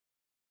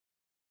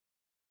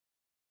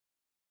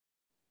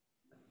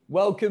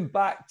Welcome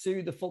back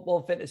to the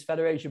Football Fitness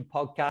Federation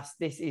podcast.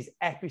 This is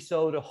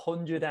episode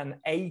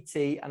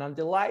 180, and I'm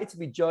delighted to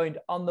be joined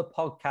on the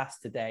podcast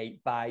today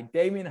by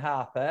Damien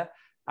Harper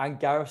and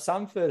Gareth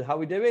Sandford. How are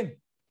we doing?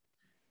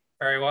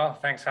 Very well.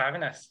 Thanks for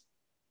having us.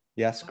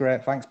 Yes,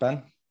 great. Thanks,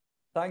 Ben.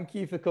 Thank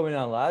you for coming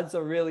on, lads. I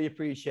really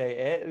appreciate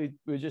it.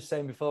 We were just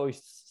saying before we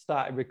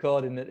started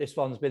recording that this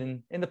one's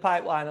been in the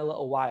pipeline a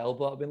little while,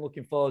 but I've been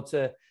looking forward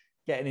to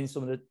getting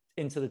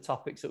into the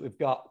topics that we've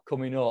got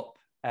coming up.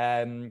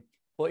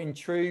 But in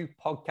true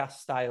podcast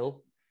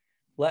style,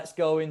 let's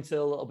go into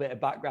a little bit of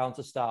background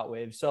to start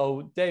with.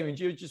 So, Damien,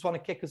 do you just want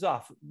to kick us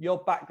off? Your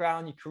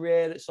background, your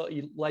career that sort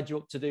of led you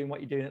up to doing what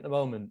you're doing at the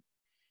moment?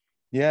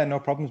 Yeah, no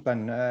problems,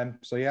 Ben.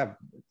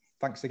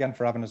 Thanks again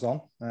for having us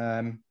on.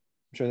 I'm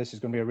sure this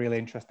is going to be a really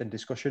interesting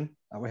discussion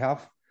that we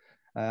have.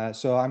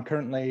 So I'm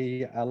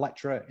currently a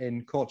lecturer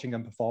in coaching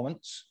and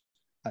performance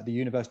at the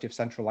University of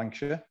Central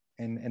Lancashire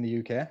in the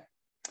UK.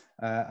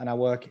 And I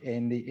work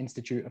in the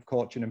Institute of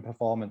Coaching and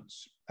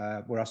Performance,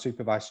 where I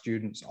supervise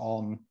students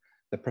on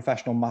the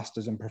professional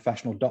masters and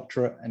professional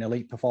doctorate in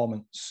elite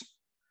performance.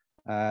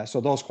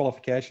 So those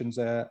qualifications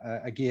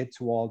are geared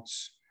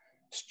towards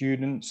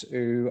students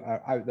who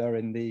are out there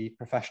in the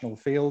professional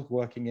field,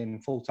 working in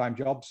full-time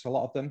jobs, a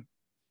lot of them,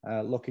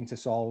 looking to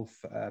solve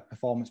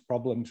performance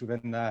problems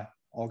within their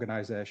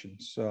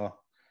organisations. So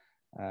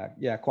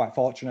quite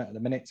fortunate at the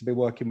minute to be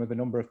working with a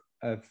number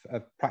of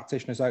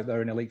practitioners out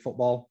there in elite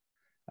football,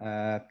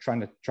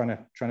 trying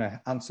to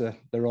answer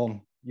their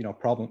own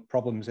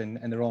problems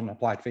in their own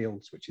applied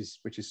fields, which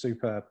is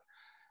superb.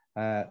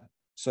 Prior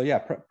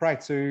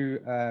to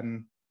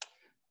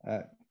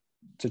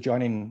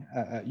joining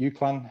at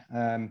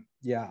UCLan,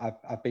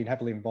 I've been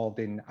heavily involved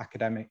in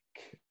academic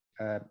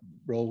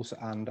roles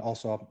and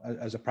also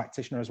as a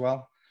practitioner as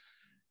well.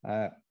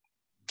 I've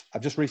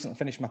just recently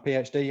finished my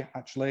PhD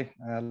actually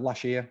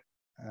last year,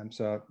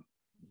 so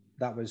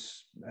that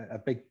was a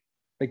big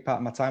part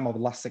of my time over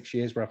the last 6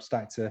 years, where I've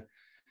started to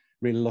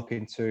really look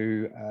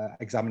into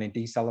examining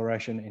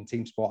deceleration in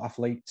team sport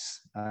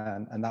athletes,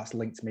 and that's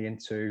linked me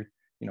into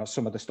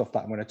some of the stuff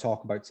that I'm going to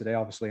talk about today,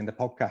 obviously in the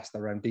podcast,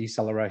 around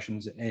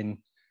decelerations in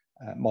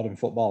modern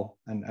football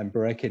and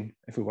braking,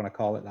 if we want to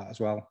call it that as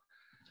well.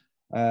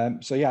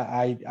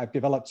 I've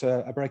developed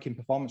a braking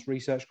performance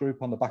research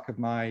group on the back of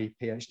my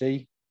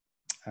PhD,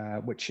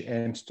 which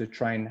aims to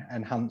try and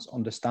enhance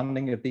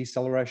understanding of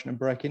deceleration and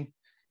braking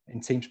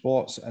in team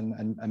sports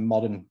and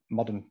modern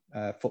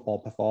football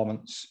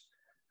performance.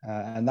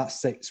 And that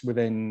sits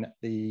within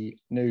the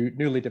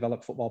newly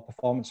developed football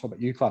performance hub at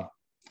UCLan,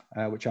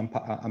 which I'm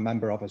a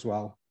member of as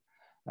well.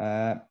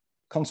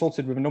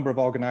 Consulted with a number of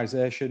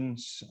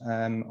organisations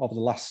over the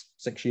last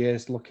 6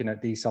 years, looking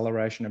at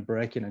deceleration and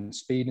braking and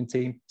speed in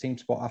team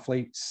sport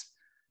athletes.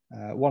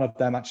 One of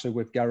them actually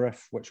with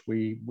Gareth, which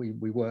we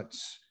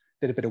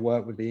did a bit of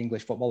work with the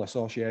English Football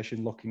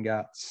Association, looking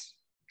at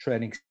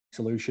training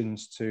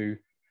solutions to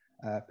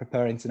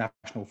prepare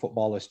international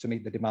footballers to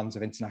meet the demands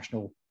of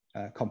international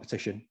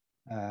competition,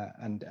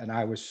 and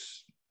I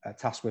was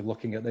tasked with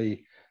looking at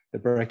the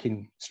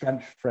braking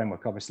strength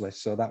framework, obviously.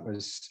 So that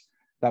was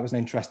an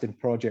interesting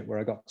project where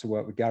I got to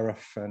work with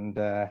Gareth and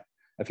a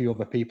few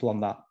other people on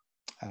that.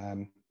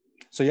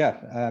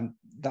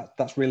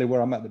 That's really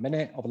where I'm at the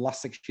minute. Over the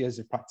last 6 years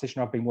as a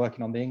practitioner, I've been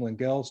working on the England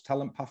girls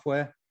talent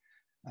pathway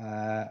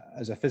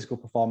as a physical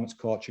performance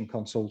coach and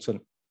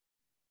consultant.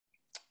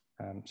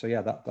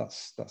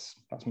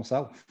 That's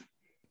myself.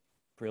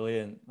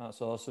 Brilliant.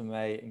 That's awesome,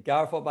 mate. And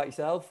Gareth, what about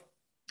yourself?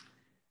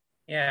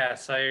 Yeah,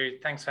 so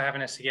thanks for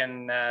having us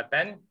again,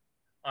 Ben.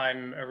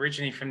 I'm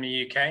originally from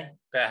the UK,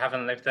 but I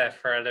haven't lived there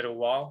for a little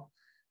while.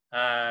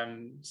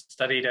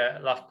 Studied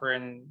at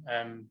Loughborough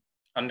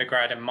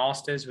undergrad and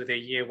masters, with a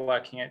year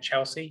working at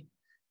Chelsea.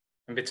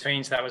 In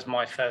between, so that was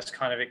my first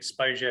kind of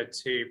exposure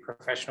to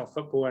professional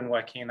football and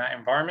working in that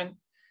environment.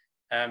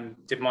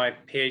 Did my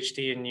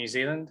PhD in New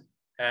Zealand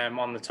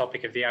on the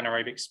topic of the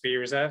anaerobic speed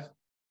reserve.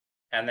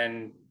 And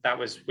then that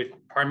was with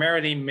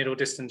primarily middle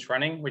distance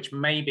running, which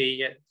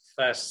maybe at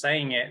first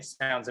saying it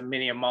sounds a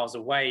million miles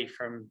away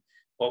from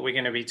what we're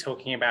going to be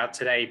talking about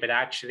today. But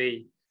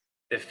actually,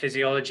 the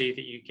physiology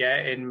that you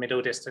get in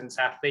middle distance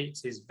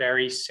athletes is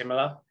very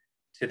similar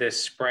to the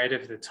spread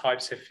of the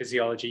types of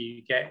physiology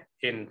you get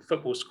in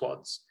football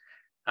squads.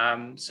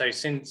 So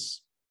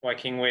since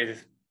working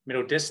with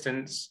middle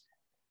distance,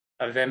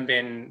 I've then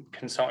been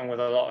consulting with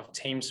a lot of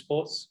team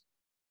sports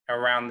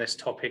around this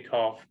topic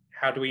of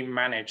how do we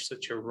manage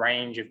such a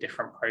range of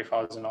different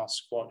profiles in our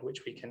squad,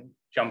 which we can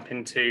jump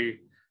into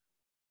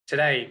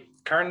today.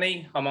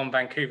 Currently, I'm on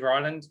Vancouver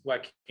Island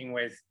working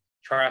with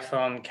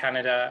Triathlon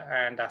Canada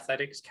and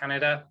Athletics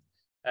Canada,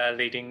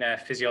 leading their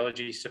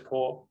physiology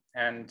support,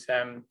 and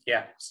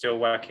still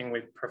working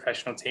with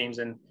professional teams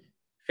and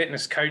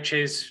fitness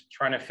coaches,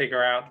 trying to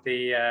figure out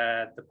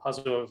the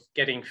puzzle of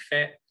getting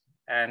fit.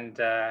 And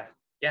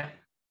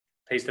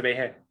pleased to be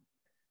here.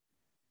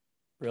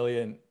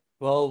 Brilliant.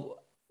 Well,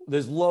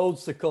 there's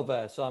loads to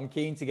cover, so I'm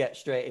keen to get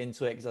straight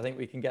into it because I think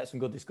we can get some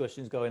good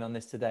discussions going on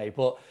this today.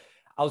 But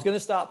I was going to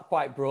start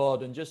quite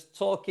broad and just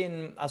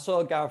talking. I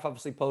saw Gareth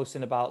obviously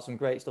posting about some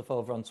great stuff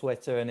over on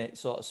Twitter, and it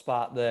sort of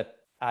sparked the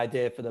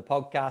idea for the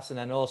podcast. And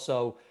then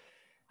also,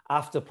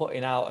 after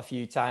putting out a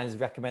few times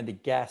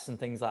recommended guests and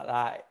things like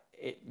that,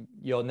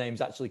 your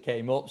names actually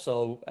came up.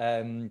 So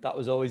that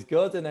was always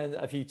good. And then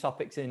a few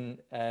topics in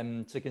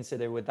to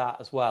consider with that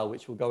as well,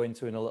 which we'll go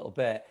into in a little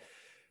bit.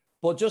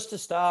 But just to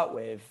start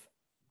with,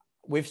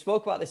 we've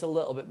spoke about this a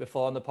little bit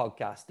before on the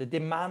podcast, the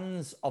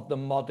demands of the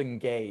modern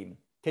game.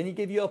 Can you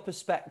give your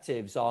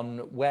perspectives on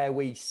where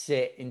we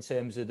sit in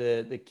terms of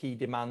the key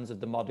demands of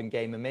the modern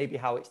game and maybe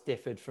how it's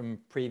differed from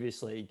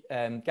previously?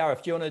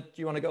 Gareth, do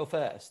you want to go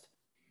first?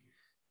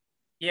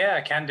 Yeah,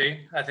 I can do.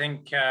 I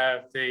think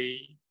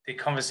the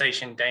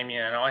conversation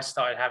Damien and I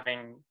started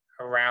having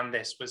around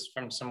this was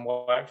from some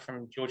work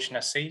from George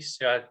Narcisse,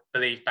 who I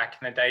believe back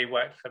in the day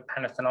worked for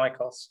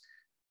Panathinaikos.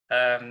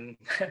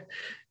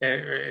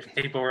 If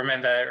people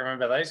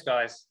remember those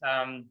guys.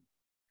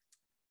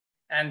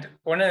 And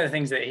one of the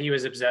things that he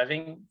was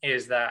observing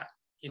is that,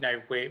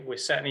 we're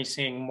certainly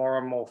seeing more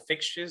and more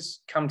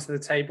fixtures come to the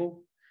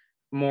table,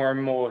 more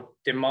and more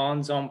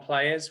demands on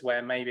players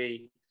where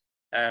maybe,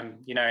 in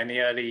the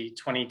early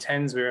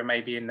 2010s, we were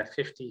maybe in the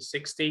 50,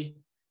 60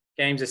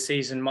 games a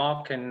season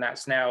mark, and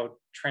that's now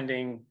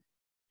trending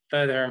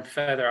further and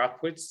further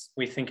upwards.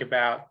 We think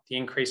about the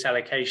increased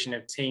allocation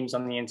of teams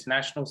on the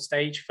international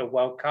stage for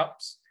World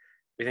Cups.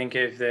 We think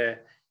of the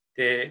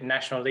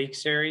National League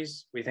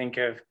Series. We think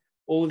of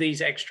all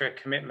these extra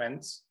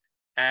commitments,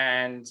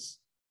 and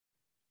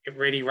it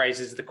really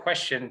raises the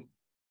question,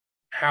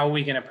 how are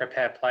we going to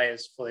prepare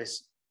players for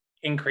this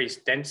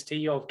increased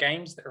density of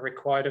games that are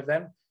required of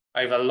them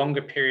over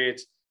longer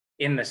periods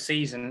in the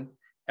season?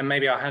 And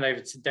maybe I'll hand over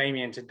to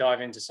Damien to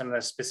dive into some of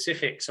the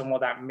specifics on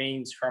what that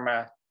means from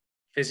a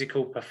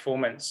physical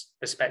performance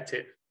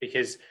perspective,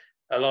 because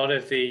a lot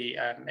of the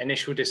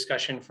initial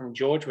discussion from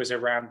George was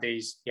around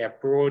these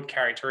broad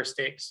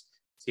characteristics,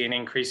 seeing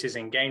increases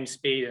in game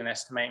speed and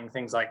estimating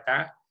things like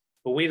that.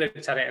 But we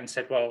looked at it and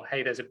said, well,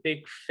 hey, there's a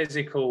big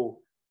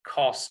physical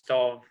cost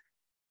of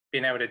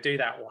being able to do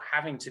that or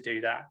having to do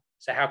that.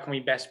 So how can we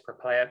best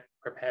prepare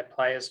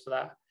players for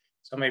that?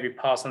 So maybe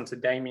pass on to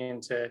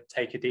Damien to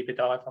take a deeper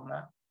dive on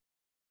that.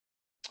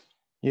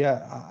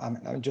 Yeah,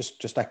 I'm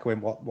just echoing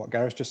what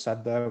Gareth just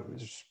said there. It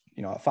was,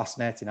 a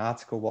fascinating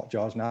article what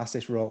George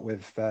Narcisse wrote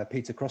with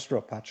Peter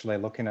Krustrup, actually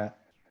looking at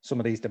some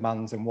of these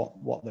demands and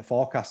what they're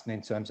forecasting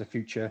in terms of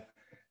future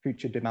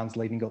demands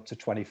leading up to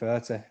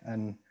 2030.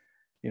 And,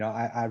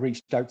 I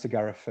reached out to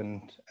Gareth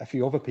and a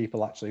few other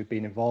people actually who've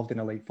been involved in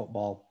elite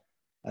football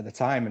at the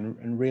time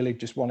and really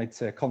just wanted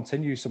to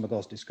continue some of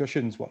those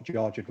discussions, what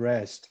George had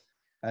raised.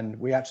 And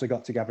we actually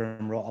got together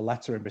and wrote a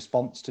letter in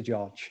response to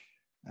George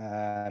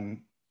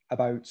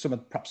about some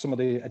of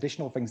the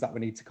additional things that we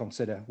need to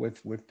consider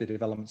with the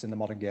developments in the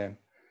modern game.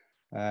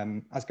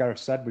 As Gareth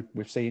said,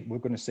 we're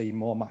going to see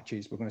more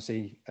matches. We're going to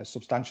see a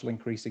substantial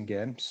increase in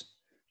games.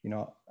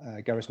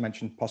 Gareth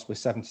mentioned possibly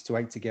 70 to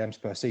 80 games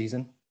per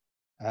season.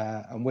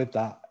 And with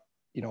that,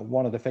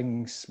 one of the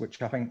things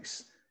which I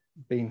think's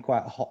been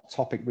quite a hot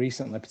topic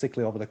recently,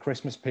 particularly over the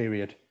Christmas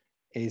period,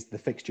 is the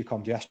fixture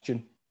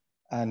congestion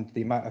and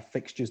the amount of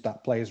fixtures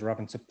that players are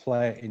having to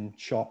play in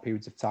short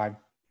periods of time.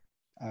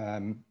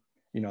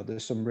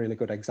 There's some really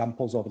good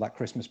examples over that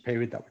Christmas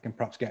period that we can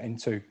perhaps get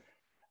into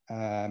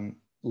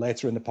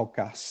later in the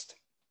podcast,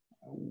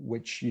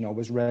 which,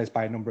 was raised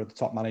by a number of the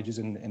top managers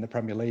in the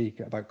Premier League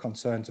about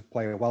concerns of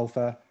player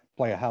welfare,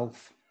 player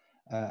health,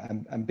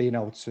 and being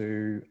able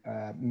to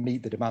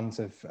meet the demands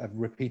of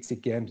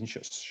repeated games and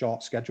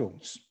short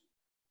schedules.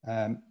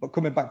 But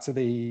coming back to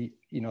the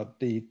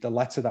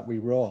letter that we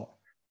wrote,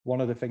 one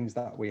of the things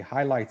that we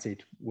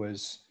highlighted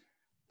was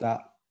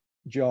that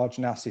George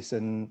Narcisse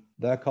and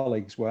their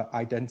colleagues were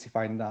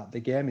identifying that the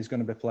game is going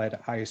to be played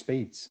at higher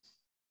speeds.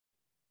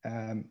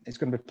 It's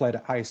going to be played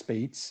at higher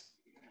speeds,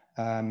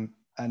 and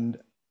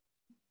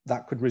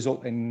that could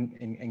result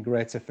in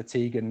greater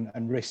fatigue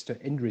and risk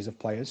to injuries of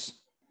players.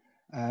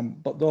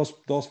 But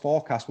those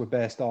forecasts were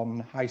based on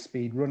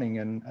high-speed running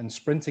and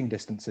sprinting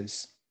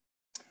distances.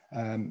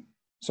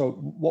 So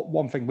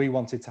one thing we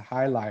wanted to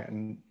highlight,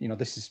 and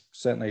this is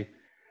certainly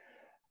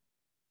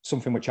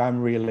something which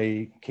I'm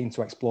really keen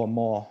to explore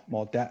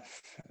more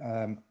depth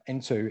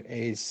into,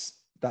 is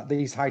that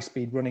these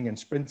high-speed running and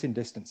sprinting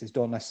distances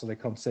don't necessarily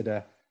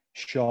consider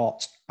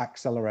short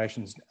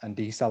accelerations and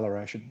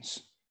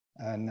decelerations.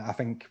 And I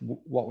think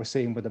what we're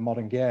seeing with the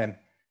modern game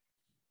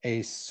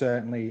is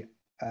certainly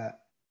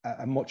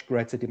a much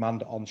greater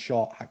demand on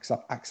short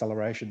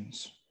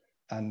accelerations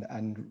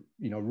and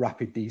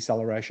rapid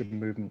deceleration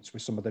movements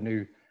with some of the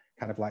new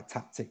kind of like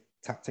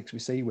tactics we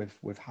see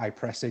with high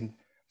pressing,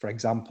 for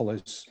example,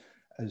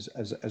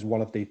 as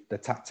one of the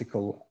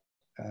tactical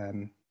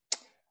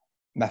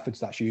methods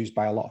that's used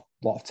by a lot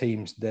of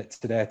teams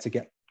today to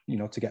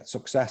get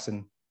success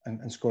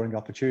and scoring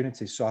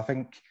opportunities. So I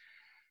think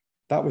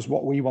that was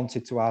what we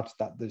wanted to add,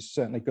 that there's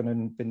certainly going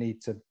to be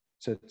need to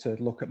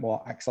look at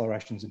more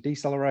accelerations and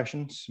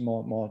decelerations,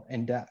 more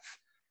in depth.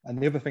 And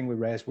the other thing we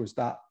raised was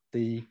that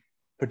the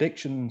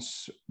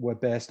predictions were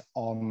based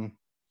on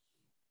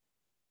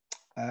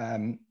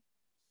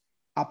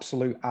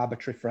absolute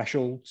arbitrary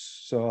thresholds.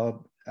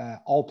 So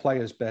all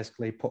players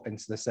basically put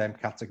into the same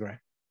category,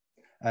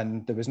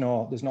 and there's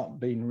not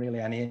been really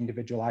any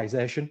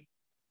individualization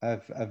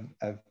of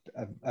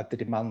the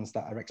demands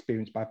that are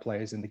experienced by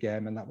players in the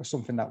game. And that was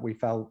something that we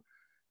felt,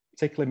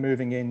 particularly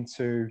moving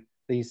into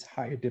these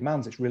higher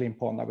demands, it's really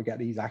important that we get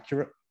these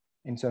accurate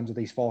in terms of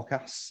these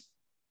forecasts.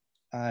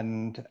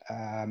 And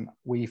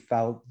we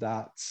felt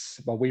that,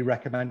 well, we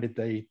recommended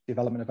the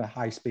development of a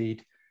high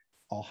speed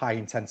or high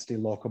intensity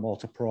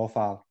locomotor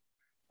profile,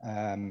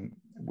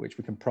 which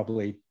we can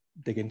probably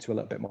dig into a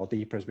little bit more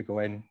deeper as we go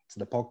into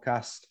the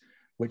podcast,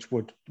 which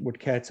would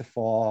cater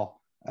for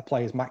a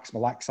player's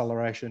maximal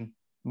acceleration,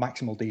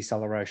 maximal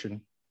deceleration,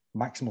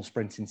 maximal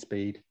sprinting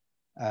speed,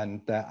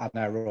 and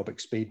anaerobic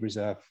speed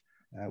reserve,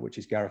 which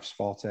is Gareth's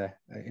forte.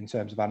 In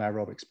terms of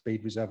anaerobic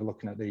speed reserve, we're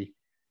looking at the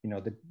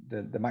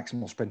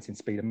maximal sprinting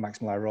speed and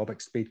maximal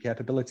aerobic speed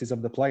capabilities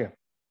of the player,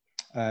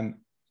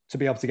 to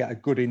be able to get a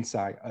good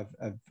insight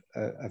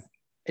of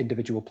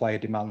individual player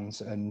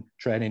demands and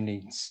training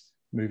needs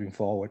moving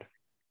forward.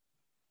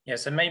 Yeah,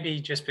 so maybe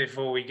just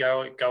before we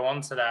go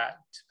on to that,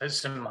 to put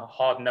some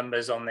hard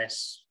numbers on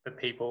this for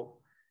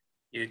people,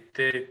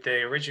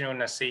 the original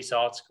Nassis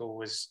article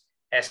was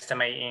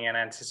estimating an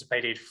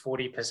anticipated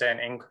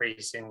 40%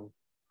 increase in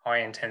high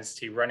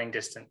intensity running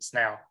distance.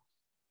 Now,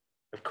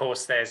 of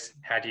course, there's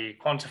how do you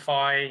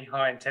quantify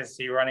high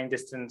intensity running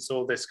distance,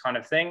 all this kind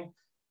of thing.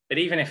 But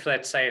even if,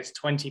 let's say, it's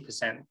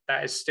 20%,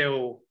 that is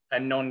still a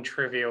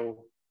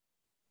non-trivial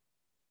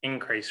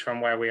increase from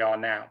where we are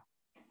now.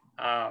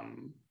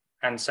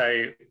 And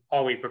so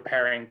are we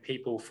preparing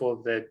people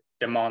for the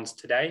demands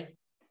today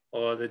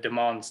or the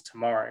demands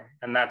tomorrow?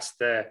 And that's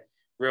the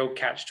real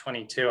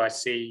catch-22 I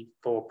see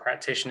for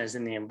practitioners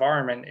in the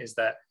environment, is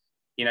that,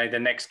 the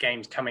next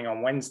game's coming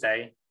on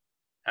Wednesday.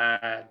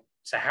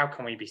 So how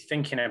can we be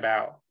thinking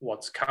about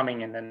what's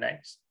coming in the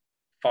next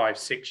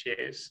 5-6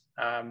 years?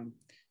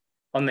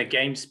 On the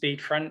game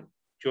speed front,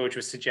 George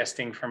was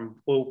suggesting from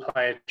ball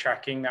player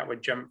tracking that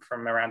would jump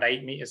from around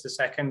 8 meters a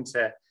second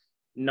to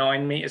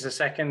 9 meters a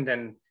second.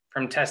 And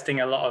from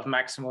testing a lot of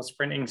maximal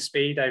sprinting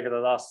speed over the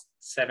last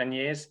 7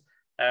 years,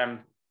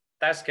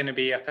 that's going to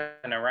be up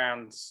and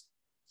around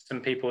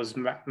some people's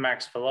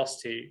max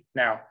velocity.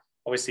 Now,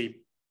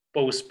 obviously,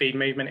 ball speed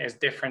movement is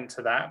different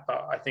to that,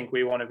 but I think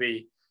we want to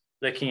be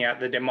looking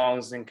at the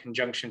demands in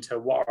conjunction to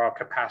what are our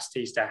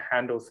capacities to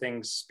handle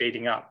things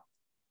speeding up.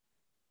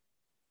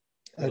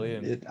 A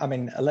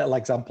little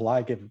example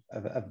I give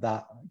of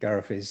that,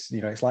 Gareth, is,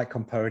 it's like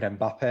comparing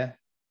Mbappe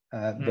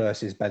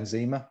versus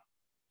Benzema,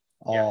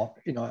 or,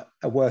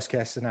 a worst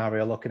case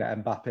scenario, looking at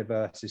Mbappe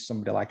versus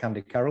somebody like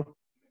Andy Carroll,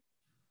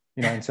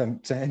 in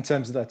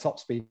terms of their top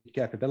speed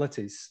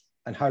capabilities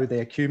and how they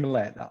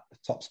accumulate that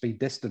top speed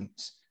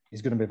distance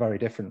is going to be very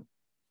different.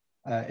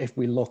 If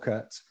we look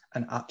at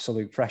an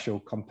absolute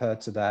threshold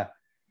compared to their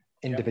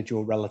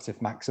individual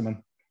relative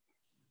maximum.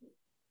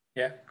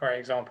 Yeah, great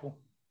example.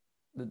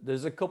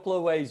 There's a couple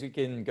of ways we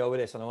can go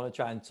with this, and I want to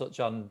try and touch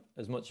on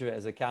as much of it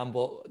as I can,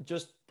 but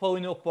just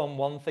pulling up on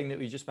one thing that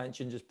we just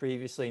mentioned just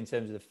previously in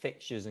terms of the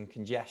fixtures and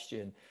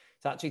congestion.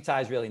 It actually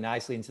ties really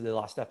nicely into the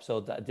last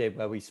episode that I did,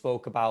 where we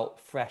spoke about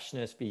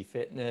freshness v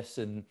fitness.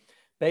 And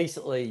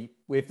basically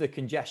with the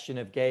congestion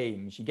of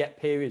games, you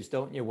get periods,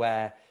 don't you,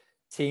 where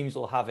teams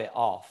will have it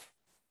off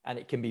and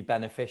it can be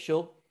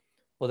beneficial.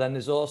 But then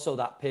there's also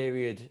that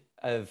period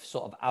of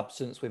sort of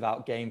absence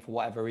without game for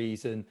whatever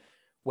reason,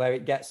 where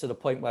it gets to the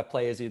point where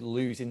players are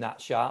losing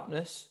that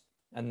sharpness,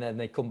 and then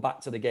they come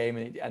back to the game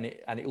and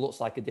it looks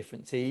like a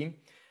different team.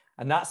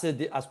 And I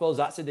suppose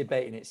that's a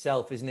debate in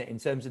itself, isn't it? In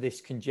terms of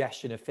this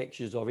congestion of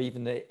fixtures, or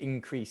even the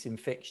increase in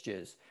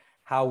fixtures,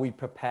 how we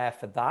prepare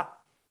for that,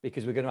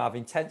 because we're going to have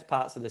intense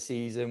parts of the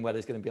season where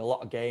there's going to be a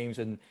lot of games,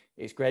 and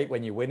it's great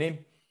when you're winning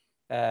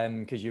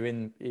because you're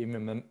in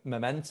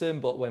momentum.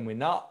 But when we're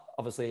not,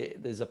 obviously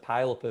there's a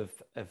pile up of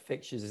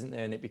fixtures, isn't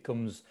there? And it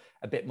becomes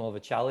a bit more of a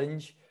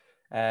challenge.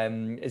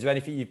 Is there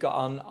anything you've got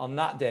on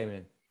that,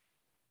 Damien?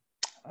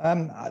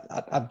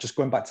 I'm just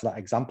going back to that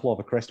example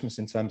over Christmas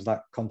in terms of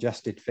that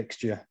congested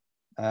fixture.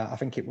 I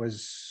think it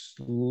was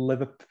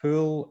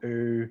Liverpool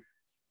who,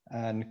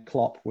 and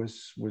Klopp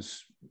was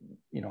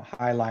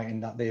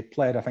highlighting that they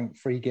played, I think,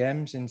 3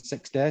 games in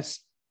 6 days,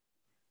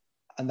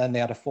 and then they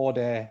had a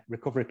 4-day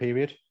recovery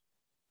period,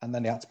 and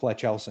then they had to play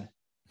Chelsea.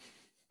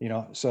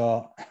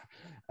 So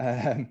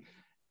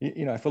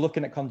if we're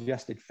looking at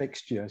congested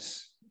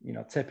fixtures,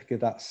 typically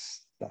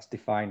that's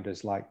defined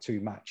as like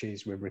 2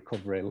 matches with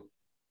recovery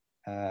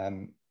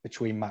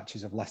between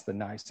matches of less than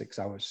 96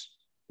 hours.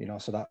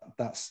 So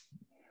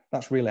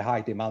that's really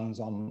high demands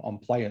on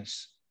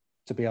players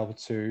to be able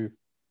to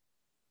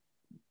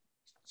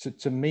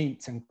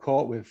meet and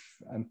cope with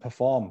and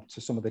perform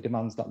to some of the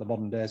demands that the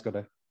modern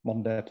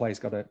day players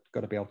got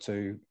to be able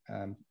to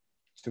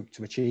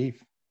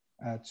achieve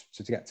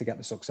to get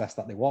the success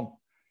that they want.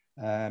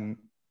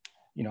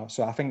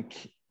 So I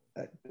think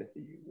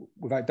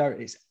without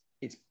doubt, it's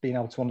it's being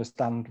able to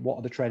understand what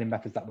are the training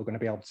methods that we're going to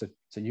be able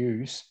to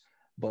use.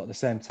 But at the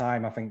same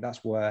time, I think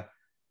that's where,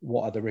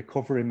 what are the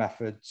recovery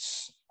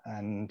methods,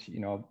 and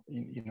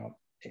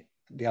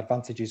the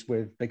advantages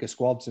with bigger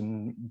squads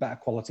and better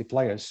quality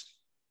players,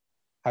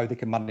 how they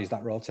can manage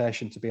that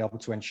rotation to be able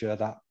to ensure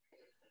that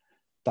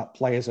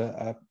players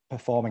are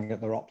performing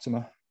at their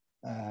optima,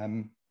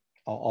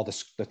 or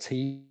the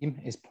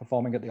team is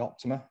performing at the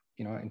optima,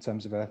 in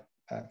terms of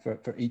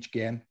for each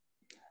game,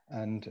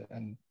 and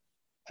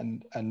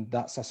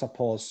that's, I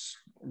suppose,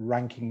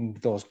 ranking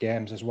those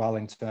games as well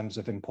in terms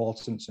of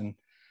importance and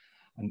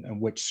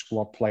which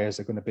squad players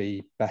are going to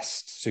be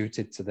best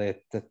suited to the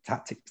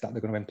tactics that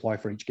they're going to employ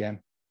for each game.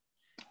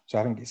 So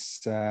I think it's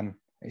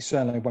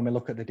certainly, when we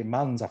look at the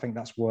demands, I think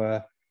that's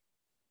where,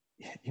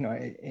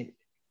 it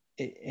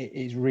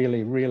is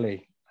really,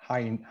 really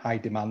high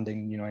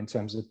demanding, in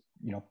terms of,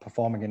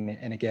 performing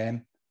in a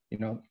game.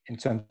 In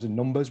terms of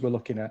numbers, we're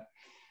looking at,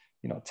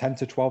 10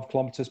 to 12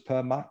 kilometers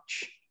per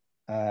match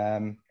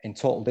in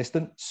total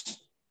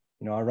distance,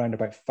 around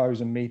about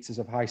 1,000 meters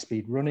of high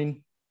speed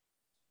running.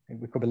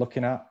 We could be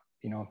looking at,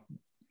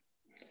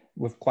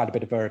 with quite a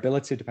bit of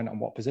variability depending on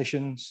what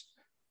positions,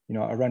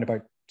 around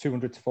about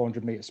 200 to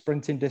 400 meter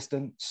sprinting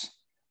distance.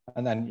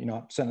 And then,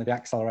 certainly the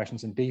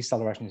accelerations and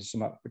decelerations is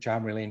something which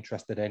I'm really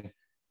interested in.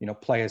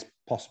 Players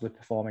possibly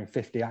performing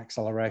 50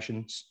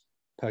 accelerations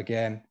per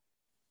game.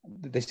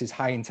 This is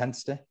high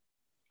intensity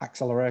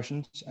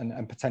accelerations,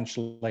 and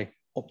potentially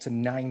up to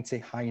 90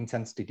 high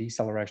intensity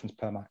decelerations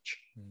per match.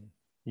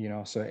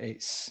 So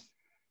it's,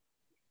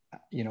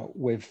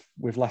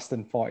 with less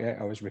than 48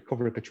 hours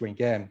recovery between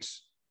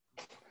games,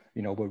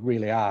 we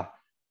really are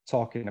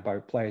talking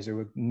about players who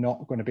are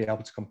not going to be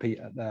able to compete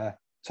at their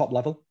top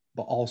level,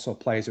 but also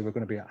players who are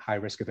going to be at high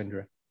risk of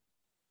injury.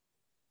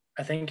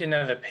 I think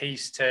another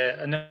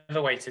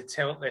way to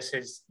tilt this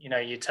is,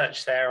 you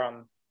touched there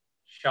on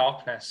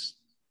sharpness.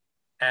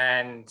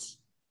 And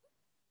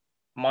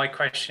my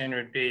question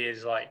would be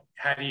is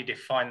how do you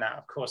define that?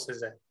 Of course,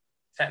 there's a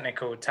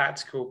technical,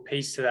 tactical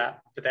piece to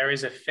that, but there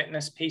is a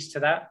fitness piece to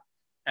that.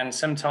 And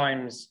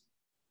sometimes,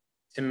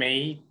 to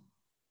me,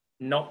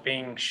 not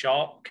being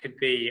sharp could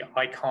be,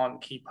 I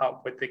can't keep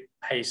up with the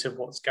pace of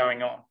what's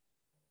going on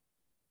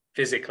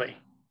physically.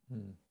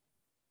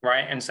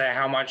 Right? And so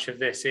how much of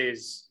this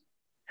is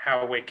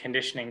how we're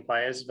conditioning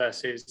players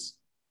versus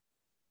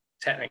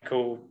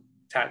technical,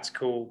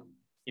 tactical,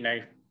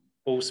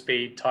 full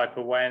speed type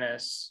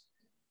awareness?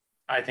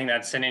 I think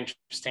that's an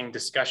interesting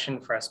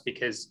discussion for us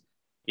because,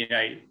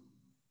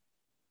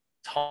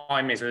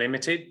 time is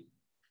limited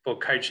for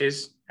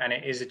coaches, and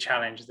it is a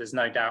challenge. There's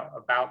no doubt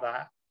about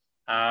that.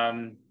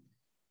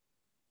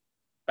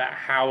 But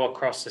how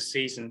across the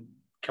season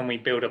can we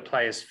build a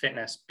player's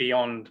fitness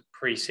beyond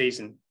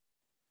pre-season?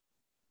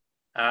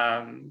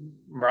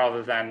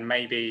 Rather than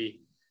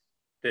maybe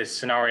the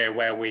scenario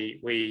where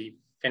we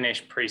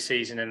finish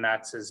pre-season and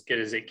that's as good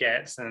as it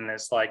gets, and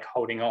it's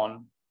holding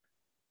on.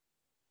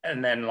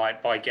 And then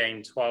by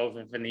game 12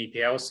 of an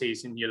EPL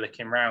season, you're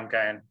looking around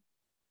going,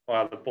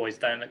 well, the boys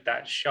don't look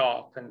that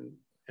sharp. And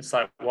it's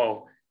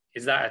well,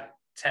 is that a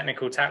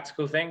technical,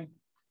 tactical thing?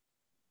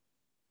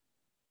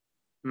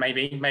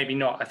 Maybe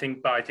not. I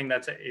think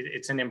that's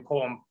it's an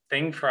important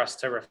thing for us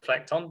to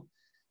reflect on,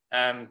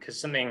 because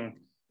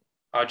something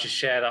I'll just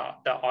share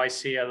that I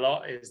see a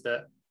lot is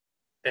that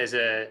there's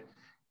a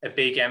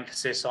big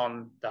emphasis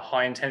on the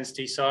high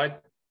intensity side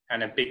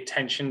and a big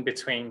tension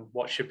between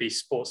what should be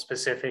sport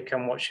specific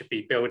and what should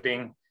be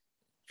building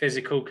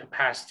physical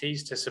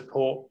capacities to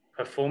support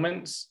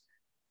performance.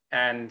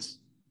 And,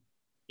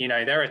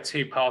 there are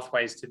two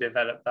pathways to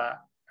develop that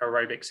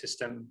aerobic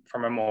system,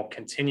 from a more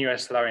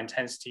continuous low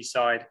intensity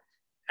side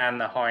and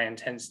the high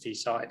intensity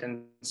side.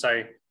 And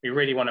so we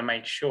really want to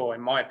make sure, in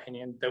my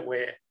opinion, that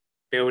we're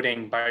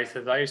building both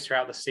of those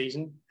throughout the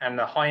season. And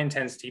the high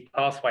intensity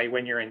pathway,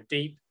 when you're in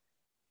deep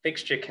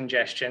fixture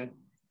congestion,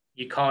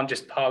 you can't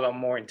just pile on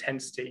more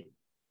intensity,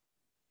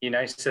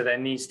 so there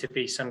needs to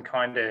be some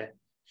kind of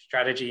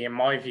strategy, in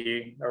my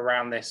view,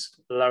 around this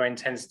low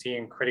intensity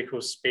and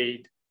critical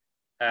speed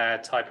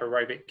type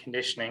aerobic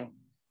conditioning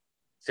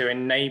to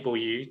enable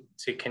you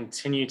to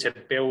continue to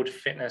build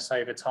fitness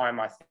over time.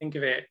 I think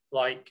of it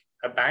like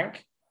a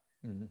bank,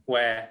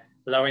 where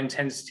low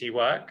intensity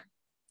work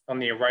on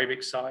the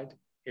aerobic side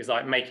is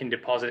like making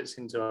deposits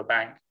into a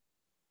bank.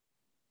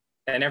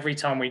 And every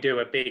time we do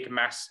a big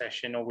mass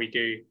session or we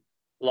do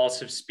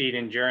lots of speed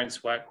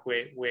endurance work,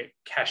 we're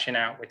cashing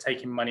out, we're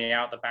taking money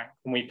out the bank.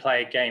 When we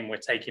play a game, we're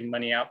taking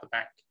money out the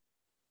bank.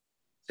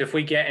 So if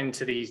we get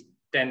into these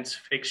dense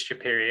fixture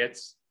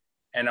periods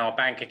and our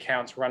bank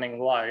account's running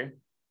low,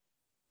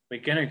 we're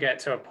going to get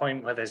to a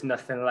point where there's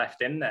nothing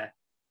left in there.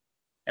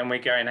 And we're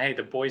going, hey,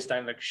 the boys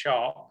don't look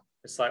sharp.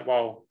 It's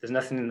well, there's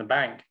nothing in the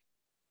bank.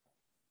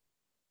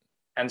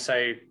 And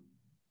so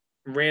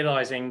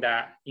realizing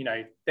that,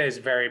 there's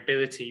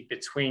variability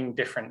between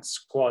different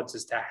squads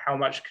as to how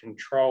much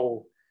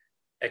control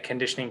a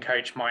conditioning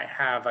coach might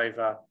have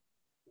over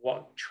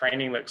what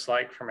training looks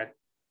like from a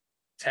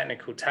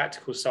technical,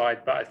 tactical side.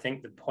 But I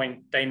think the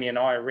point Damien and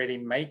I are really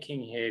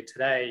making here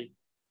today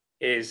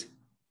is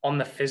on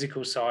the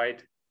physical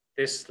side,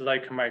 this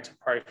locomotor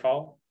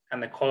profile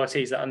and the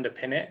qualities that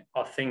underpin it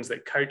are things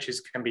that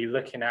coaches can be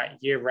looking at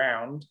year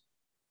round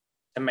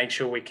to make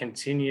sure we're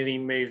continually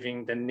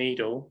moving the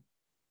needle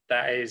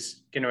that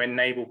is going to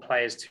enable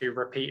players to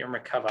repeat and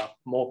recover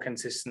more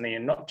consistently.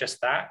 And not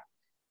just that,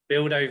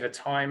 build over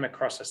time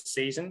across a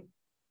season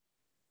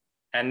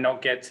and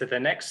not get to the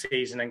next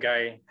season and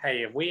go,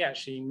 hey, have we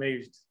actually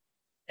moved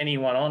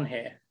anyone on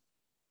here?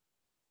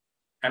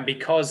 And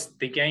because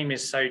the game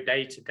is so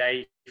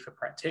day-to-day for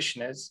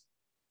practitioners,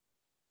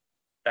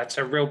 that's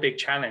a real big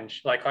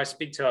challenge. Like, I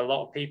speak to a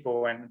lot of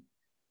people and,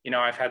 you know,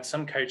 I've had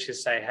some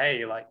coaches say,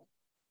 hey, like,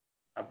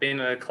 I've been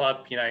at a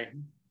club, you know,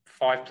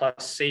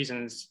 5+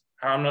 seasons,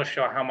 and I'm not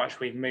sure how much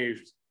we've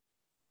moved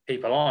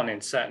people on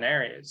in certain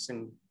areas.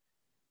 And,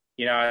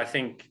 you know, I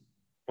think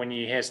when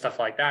you hear stuff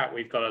like that,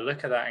 we've got to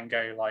look at that and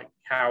go, like,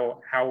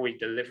 how are we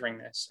delivering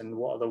this, and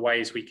what are the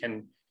ways we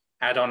can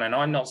add on? And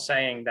I'm not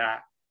saying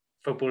that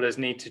footballers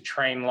need to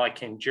train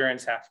like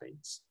endurance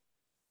athletes,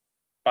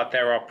 but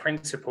there are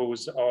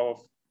principles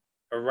of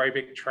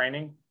aerobic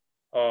training,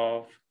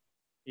 of,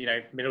 you know,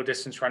 middle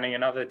distance running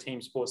and other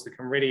team sports that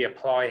can really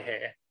apply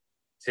here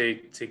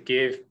to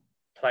give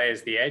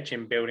players the edge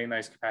in building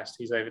those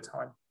capacities over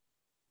time.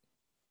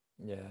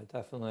 Yeah,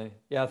 definitely.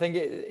 Yeah, I think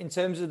in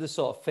terms of the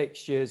sort of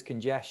fixtures,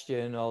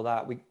 congestion, all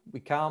that, we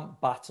can't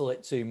battle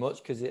it too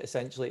much, because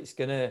essentially it's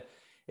gonna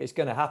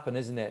happen,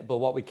 isn't it? But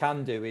what we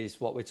can do is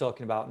what we're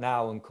talking about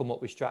now, and come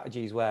up with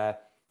strategies where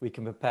we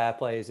can prepare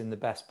players in the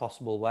best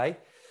possible way.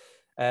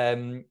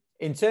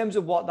 In terms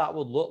of what that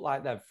would look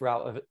like then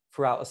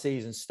throughout a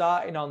season,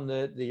 starting on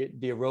the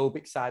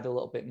aerobic side a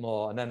little bit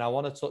more, and then I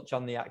want to touch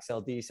on the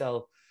accel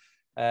decel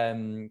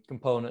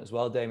component as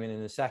well, Damien,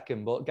 in a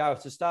second. But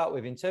Gareth, to start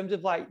with, in terms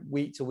of like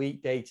week to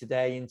week, day to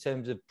day, in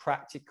terms of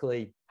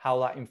practically how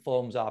that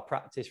informs our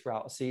practice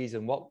throughout a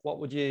season, what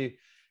would you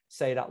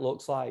say that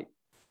looks like?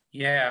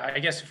 Yeah, I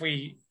guess if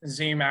we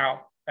zoom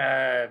out,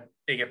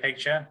 bigger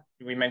picture,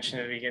 we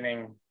mentioned at the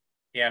beginning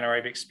the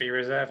anaerobic speed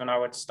reserve, and I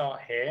would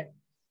start here,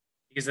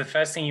 because the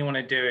first thing you want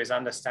to do is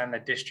understand the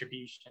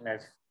distribution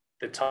of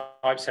the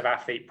types of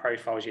athlete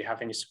profiles you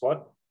have in your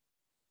squad,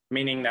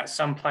 meaning that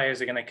some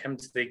players are going to come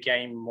to the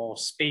game more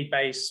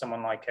speed-based,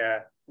 someone like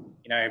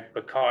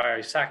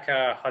Bukayo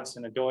Saka,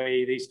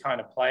 Hudson-Odoi, these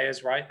kind of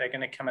players, right? They're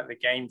going to come at the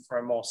game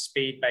from a more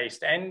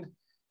speed-based end.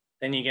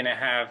 Then you're going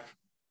to have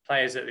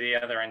players at the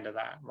other end of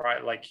that,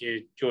 right? Like your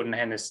Jordan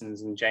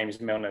Hendersons and James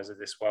Milners of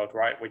this world,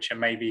 right? Which are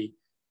maybe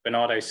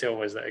Bernardo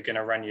Silvas that are going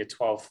to run you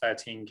 12,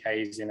 13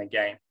 Ks in a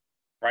game,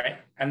 right?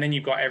 And then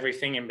you've got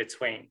everything in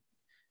between.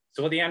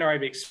 So what the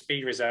anaerobic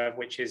speed reserve,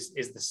 which is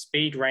the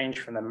speed range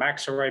from the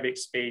max aerobic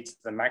speed to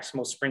the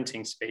maximal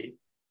sprinting speed,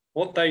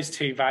 what those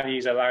two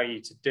values allow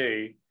you to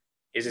do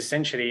is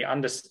essentially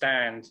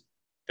understand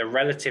the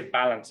relative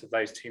balance of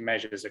those two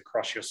measures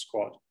across your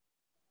squad.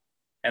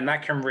 And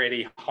that can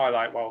really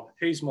highlight, well,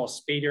 who's more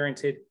speed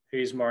oriented,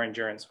 who's more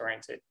endurance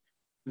oriented.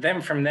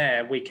 Then from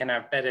there, we can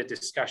have better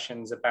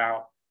discussions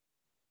about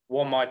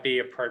what might be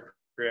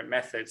appropriate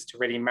methods to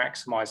really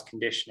maximize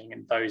conditioning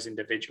in those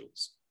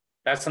individuals.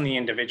 That's on the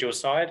individual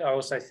side. I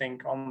also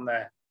think on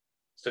the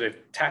sort of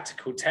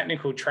tactical,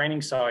 technical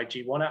training side,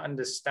 you want to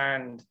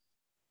understand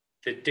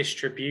the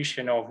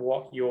distribution of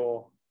what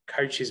your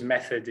coach's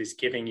method is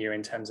giving you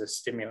in terms of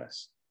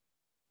stimulus.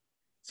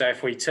 So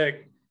if we took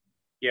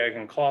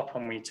Jurgen Klopp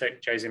and we took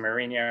Jose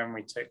Mourinho and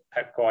we took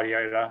Pep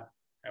Guardiola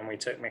and we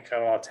took Mikel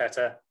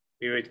Arteta,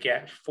 we would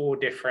get 4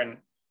 different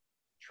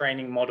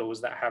training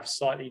models that have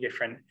slightly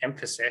different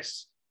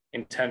emphasis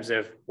in terms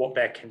of what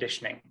they're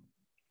conditioning,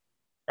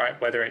 right?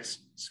 Whether it's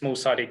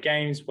small-sided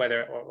games,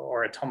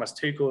 or a Thomas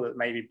Tuchel that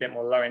may be a bit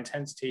more low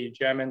intensity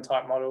German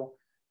type model,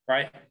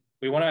 right?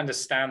 We want to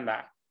understand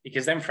that,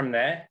 because then from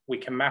there, we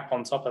can map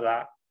on top of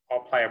that our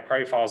player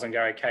profiles and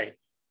go, okay,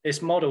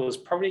 this model is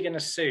probably going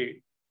to suit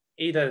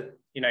either,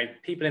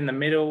 people in the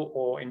middle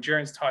or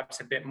endurance types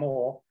a bit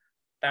more.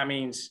 That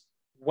means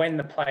when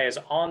the players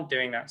aren't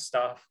doing that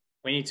stuff,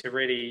 we need to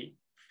really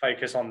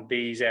focus on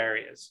these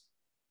areas.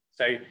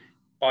 So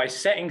by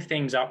setting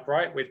things up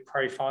right with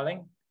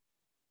profiling,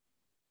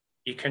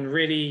 you can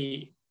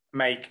really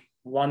make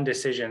one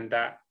decision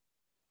that,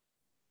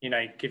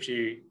 gives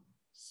you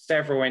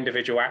several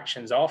individual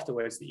actions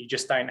afterwards that you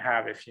just don't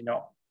have if you're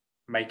not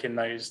making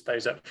those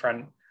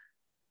upfront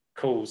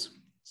calls.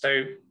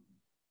 So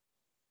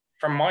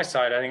from my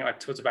side, I think I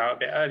talked about a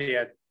bit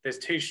earlier, there's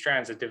 2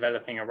 strands of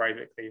developing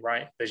aerobically,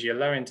 right? There's your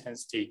low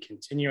intensity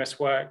continuous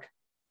work,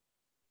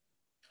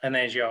 and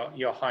there's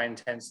your high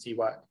intensity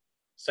work.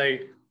 So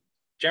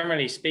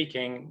generally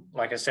speaking,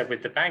 like I said,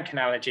 with the bank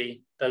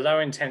analogy, the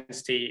low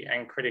intensity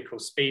and critical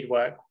speed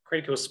work,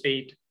 critical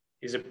speed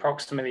is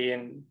approximately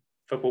in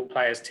football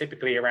players,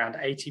 typically around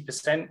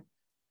 80%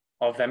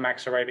 of their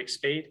max aerobic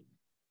speed.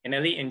 In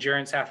elite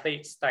endurance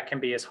athletes, that can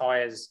be as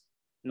high as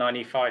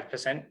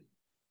 95%.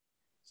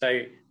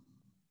 So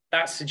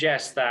that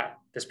suggests that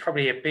there's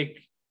probably a big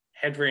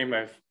headroom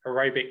of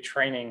aerobic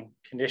training,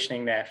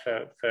 conditioning there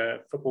for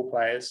football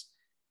players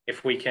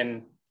if we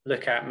can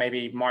look at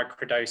maybe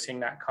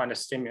microdosing that kind of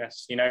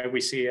stimulus. You know, we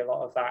see a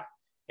lot of that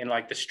in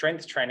like the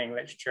strength training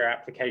literature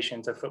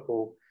application to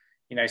football.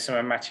 You know, some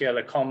of Mathieu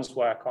Lecombe's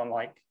work on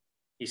like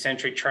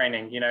eccentric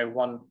training, you know,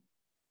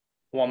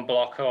 one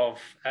block of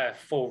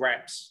 4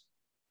 reps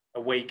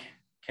a week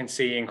can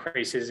see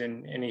increases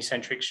in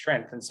eccentric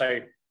strength. And so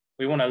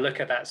we want to look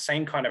at that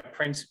same kind of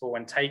principle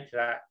and take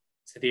that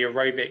to the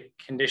aerobic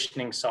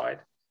conditioning side.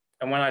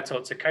 And when I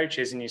talk to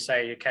coaches and you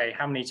say, okay,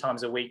 how many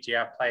times a week do you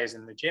have players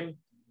in the gym?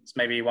 It's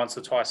maybe once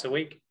or twice a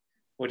week.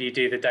 What do you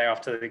do the day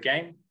after the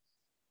game?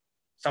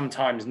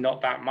 Sometimes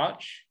not that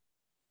much.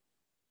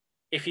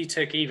 If you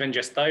took even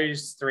just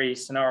those 3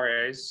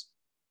 scenarios,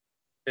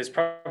 there's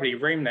probably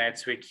room there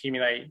to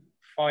accumulate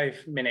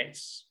 5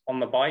 minutes on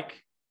the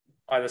bike,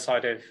 either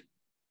side of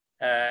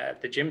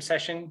the gym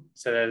session.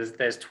 So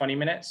there's 20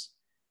 minutes.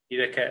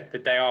 You look at the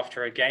day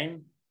after a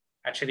game,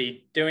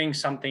 actually doing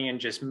something and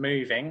just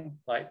moving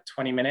like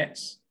 20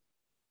 minutes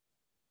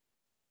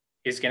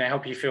is going to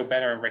help you feel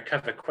better and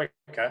recover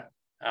quicker.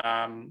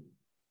 And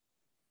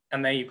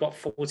then you've got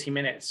 40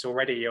 minutes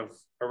already of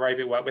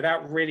aerobic work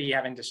without really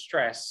having to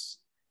stress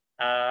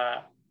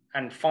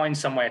and find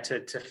somewhere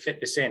to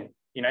fit this in.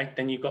 You know,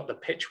 then you've got the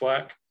pitch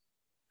work,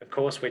 of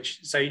course,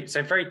 which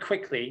so very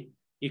quickly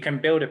you can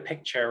build a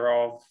picture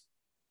of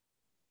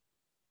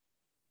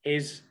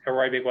is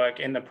aerobic work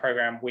in the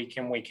program week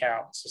in, week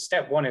out. So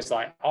step 1 is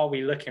like, are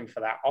we looking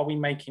for that? Are we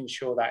making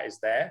sure that is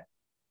there?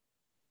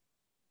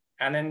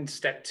 And then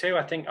step 2,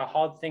 I think a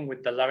hard thing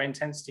with the low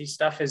intensity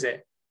stuff is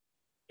it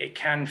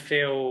can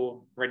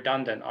feel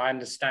redundant. I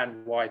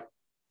understand why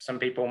some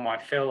people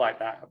might feel like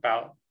that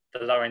about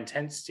the low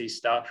intensity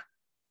stuff,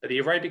 but the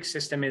aerobic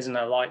system isn't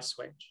a light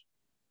switch,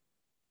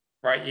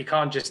 right? You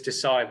can't just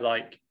decide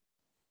like,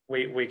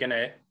 we're going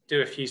to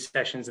do a few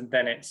sessions and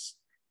then it's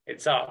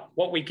up.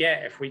 What we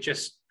get if we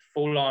just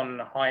full on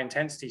high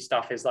intensity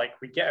stuff is like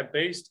we get a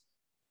boost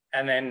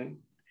and then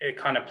it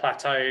kind of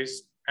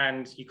plateaus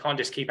and you can't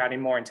just keep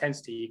adding more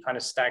intensity, you kind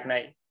of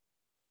stagnate.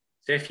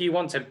 So if you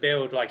want to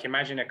build, like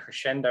imagine a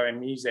crescendo in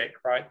music,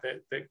 right,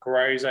 that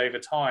grows over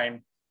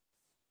time,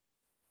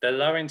 the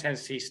low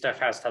intensity stuff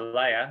has to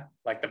layer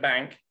like the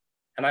bank,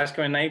 and that's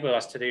going to enable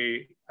us to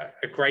do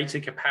a greater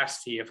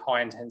capacity of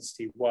high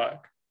intensity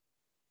work.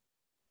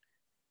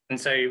 And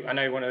so I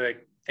know one of the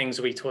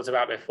things we talked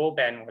about before,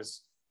 Ben,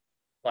 was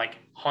like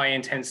high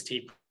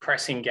intensity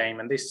pressing game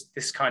and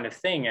this kind of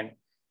thing. And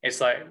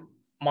it's like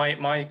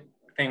my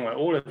thing with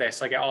all of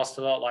this, I get asked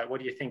a lot, like,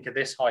 what do you think of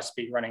this high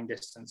speed running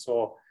distance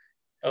or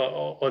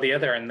the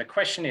other? And the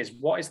question is,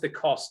 what is the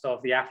cost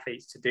of the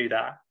athletes to do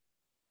that?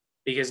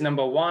 Because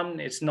number one,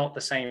 it's not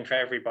the same for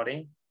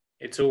everybody.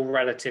 It's all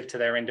relative to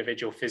their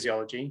individual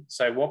physiology.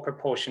 So what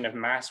proportion of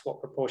mass,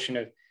 what proportion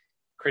of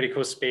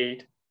critical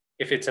speed?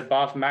 If it's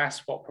above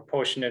mass, what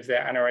proportion of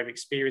their anaerobic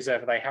speed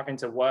reserve are they having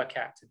to work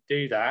at to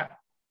do that?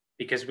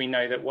 Because we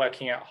know that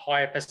working at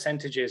higher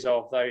percentages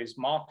of those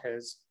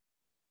markers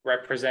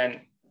represent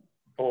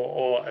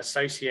or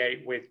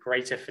associate with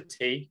greater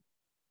fatigue.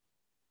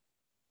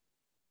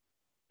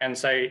 And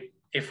so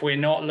if we're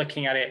not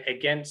looking at it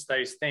against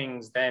those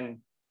things, then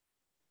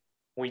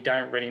we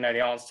don't really know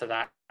the answer to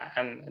that.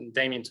 And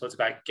Damien talked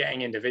about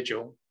getting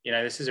individual. You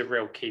know, this is a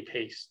real key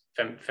piece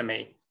for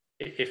me.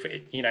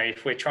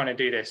 If we're trying to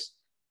do this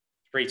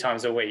 3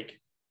 times a week,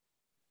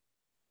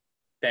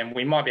 then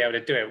we might be able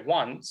to do it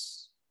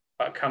once,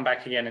 but come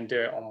back again and do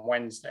it on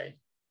Wednesday.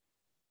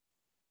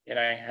 You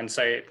know, and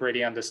so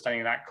really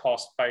understanding that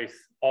cost both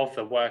of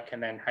the work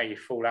and then how you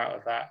fall out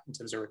of that in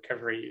terms of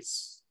recovery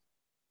is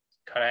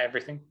kind of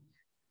everything.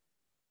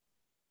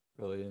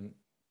 Brilliant.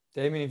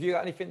 Damien, have you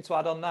got anything to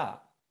add on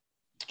that?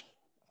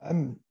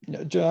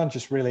 John,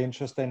 just really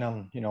interesting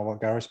on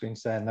what Gareth's been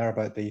saying there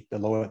about the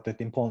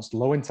importance of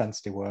low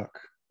intensity work,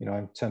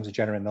 in terms of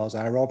generating those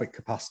aerobic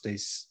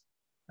capacities,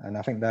 and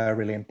I think they're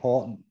really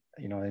important,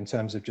 in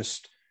terms of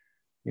just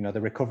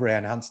the recovery,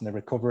 enhancing the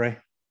recovery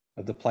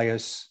of the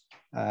players.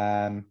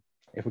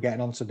 If we're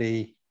getting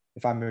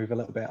if I move a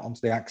little bit onto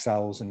the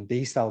accels and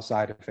decel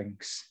side of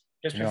things.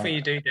 Just before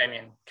you do,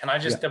 Damien, can I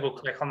just double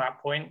click on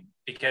that point?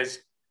 Because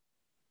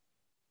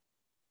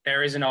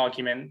there is an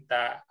argument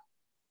that,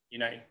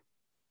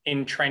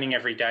 in training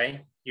every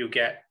day, you'll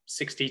get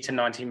 60 to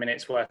 90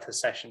 minutes worth of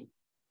session.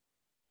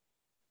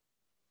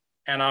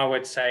 And I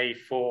would say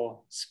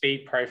for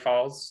speed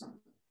profiles,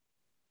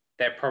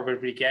 they're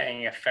probably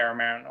getting a fair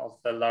amount of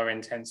the low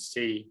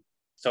intensity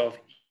sort of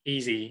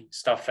easy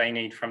stuff they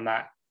need from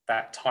that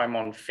time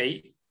on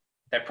feet.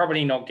 They're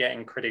probably not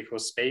getting critical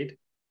speed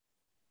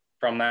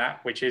from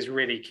that, which is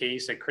really key.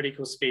 So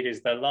critical speed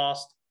is the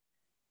last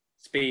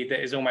speed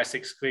that is almost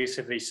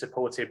exclusively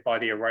supported by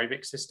the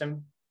aerobic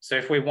system. So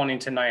if we're wanting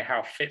to know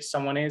how fit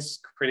someone is,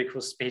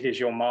 critical speed is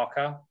your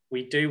marker.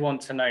 We do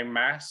want to know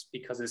mass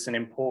because it's an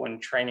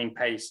important training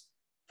pace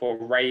for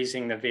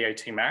raising the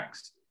VO2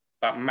 max,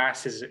 but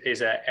mass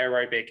is an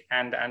aerobic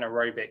and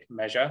anaerobic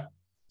measure.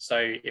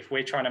 So if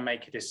we're trying to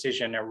make a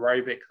decision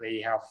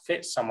aerobically, how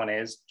fit someone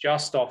is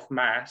just off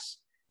mass,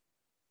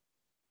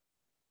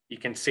 you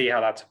can see how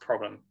that's a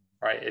problem,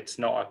 right? It's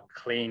not a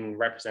clean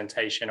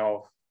representation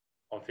of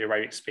the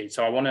aerobic speed.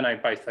 So I want to know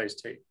both those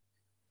two.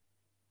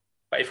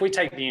 But if we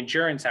take the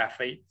endurance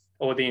athlete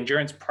or the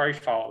endurance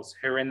profiles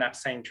who are in that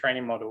same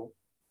training model,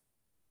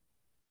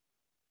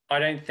 I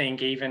don't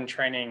think even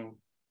training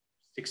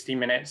 60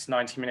 minutes,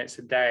 90 minutes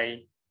a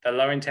day, the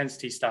low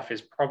intensity stuff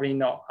is probably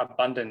not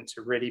abundant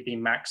to really be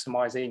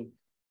maximizing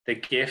the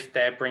gift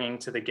they're bringing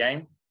to the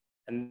game.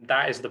 And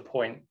that is the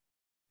point,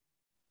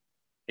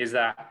 is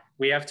that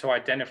we have to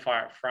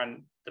identify up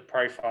front the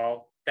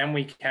profile. Then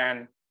we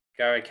can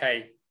go,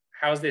 okay,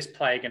 how's this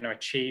player going to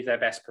achieve their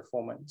best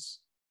performance,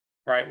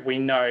 right? We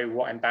know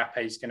what Mbappe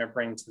is going to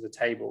bring to the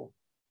table,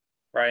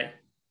 right?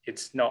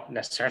 It's not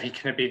necessarily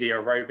going to be the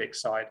aerobic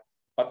side.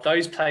 But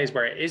those players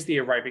where it is the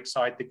aerobic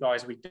side, the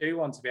guys we do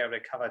want to be able to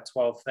cover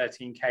 12,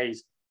 13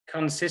 Ks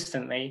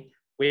consistently,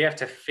 we have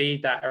to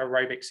feed that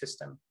aerobic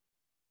system.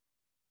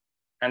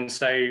 And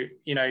so,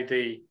 you know,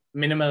 the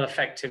minimal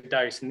effective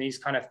dose and these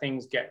kind of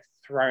things get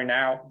thrown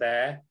out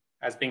there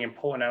as being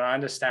important. And I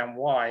understand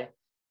why.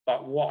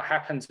 But what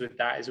happens with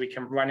that is we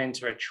can run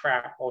into a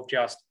trap of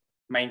just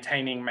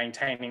maintaining.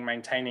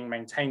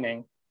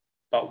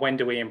 But when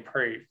do we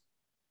improve?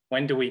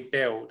 When do we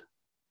build?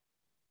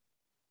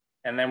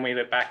 And then we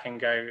look back and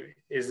go,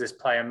 is this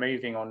player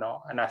moving or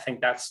not? And I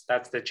think that's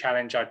the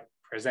challenge I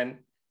present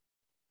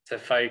to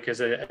folk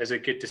as a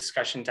good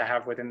discussion to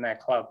have within their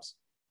clubs.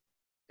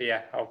 But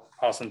yeah, I'll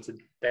pass on to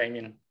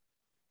Damien.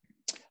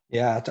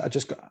 Yeah,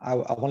 I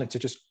wanted to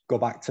just go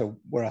back to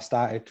where I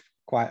started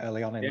quite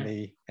early on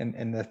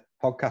in the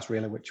podcast,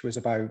 really, which was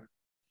about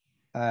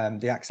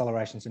the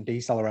accelerations and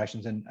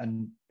decelerations,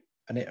 and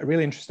a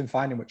really interesting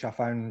finding which I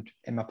found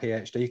in my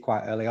PhD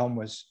quite early on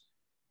was,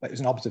 it was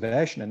an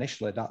observation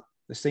initially that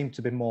there seemed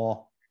to be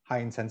more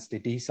high-intensity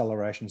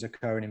decelerations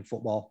occurring in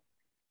football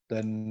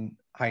than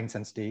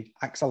high-intensity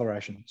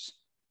accelerations.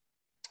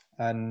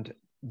 And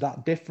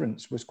that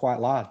difference was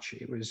quite large.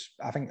 It was,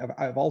 I think, out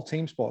of all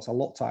team sports I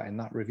looked at in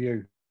that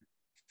review,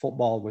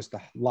 football was the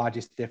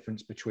largest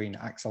difference between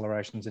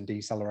accelerations and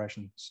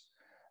decelerations.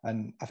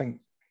 And I think,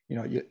 you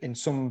know, in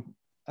some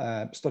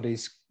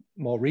studies,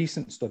 more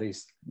recent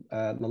studies,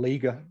 La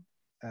Liga,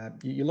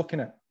 you're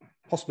looking at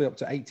possibly up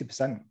to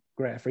 80%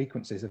 greater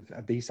frequencies of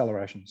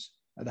decelerations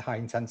at the high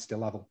intensity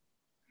level.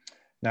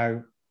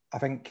 Now, I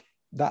think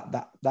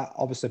that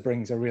obviously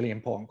brings a really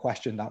important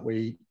question, that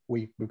we've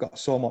got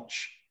so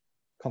much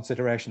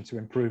consideration to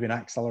improving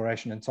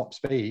acceleration and top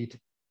speed,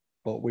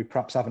 but we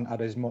perhaps haven't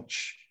had as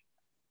much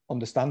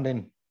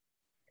understanding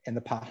in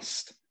the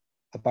past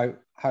about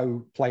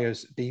how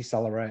players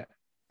decelerate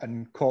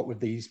and cope with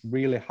these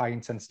really high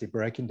intensity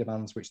braking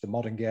demands which the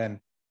modern game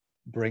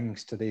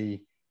brings to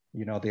the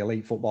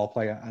elite football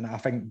player. And I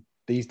think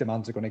these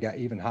demands are going to get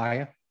even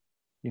higher.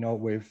 You know,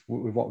 with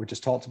what we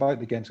just talked about,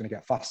 the game's going to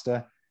get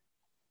faster.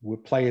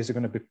 Players are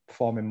going to be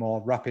performing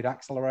more rapid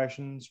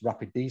accelerations,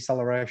 rapid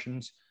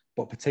decelerations,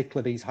 but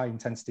particularly these high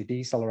intensity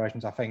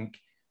decelerations, I think,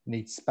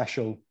 need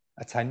special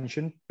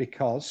attention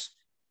because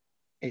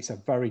it's a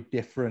very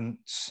different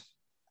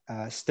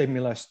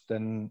stimulus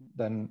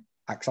than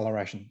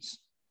accelerations,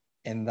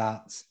 in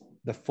that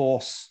the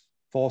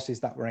forces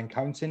that we're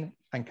encountering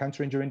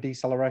during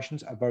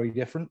decelerations are very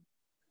different.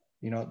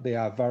 You know, they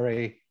are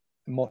very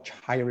much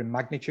higher in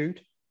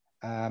magnitude.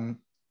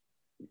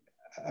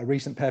 A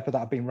recent paper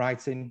that I've been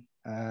writing,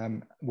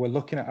 we're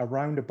looking at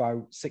around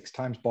about 6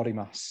 times body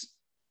mass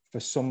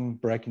for some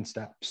braking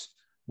steps,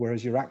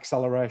 whereas your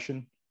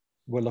acceleration,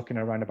 we're looking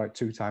at around about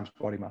 2 times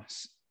body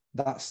mass.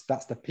 That's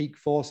the peak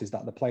forces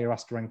that the player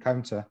has to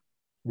encounter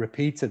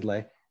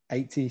repeatedly,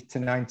 80 to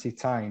 90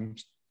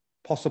 times,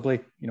 possibly,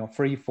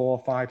 3,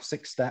 4, 5,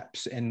 6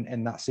 steps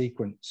in that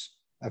sequence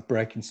of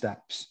braking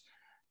steps.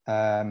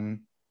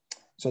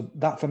 So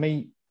that for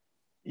me,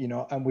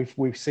 and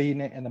we've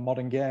seen it in the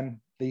modern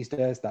game these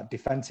days, that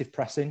defensive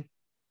pressing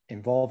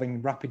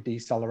involving rapid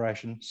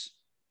decelerations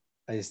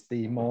is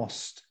the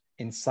most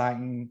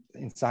inciting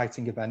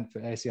event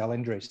for ACL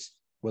injuries.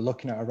 We're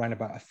looking at around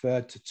about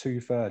 1/3 to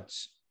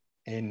 2/3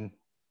 in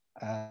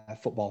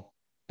football,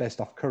 based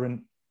off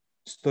current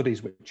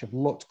studies which have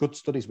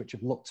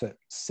looked at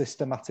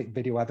systematic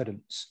video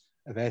evidence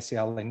of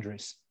ACL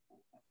injuries.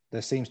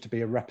 There seems to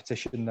be a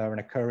repetition there, an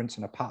occurrence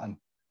and a pattern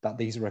that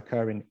these are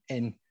occurring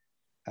in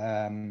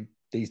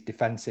these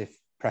defensive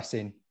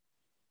pressing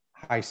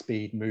high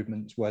speed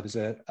movements where there's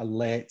a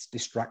late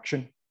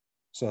distraction.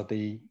 So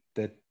the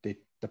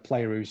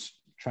player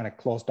who's trying to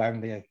close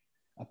down the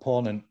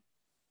opponent,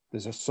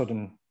 there's a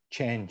sudden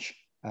change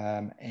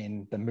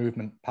in the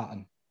movement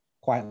pattern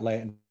quite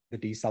late in the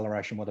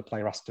deceleration where the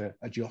player has to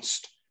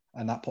adjust,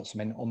 and that puts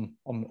them in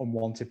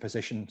unwanted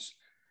positions.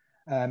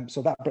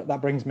 So that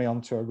brings me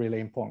on to a really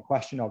important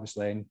question,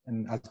 obviously,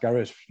 and as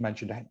Gareth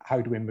mentioned, how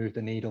do we move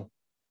the needle,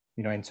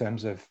 in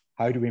terms of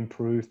how do we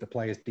improve the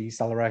player's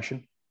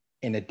deceleration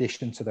in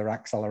addition to their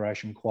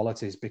acceleration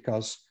qualities?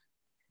 Because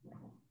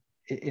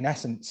in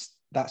essence,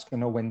 that's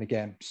going to win the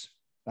games.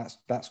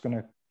 That's going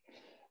to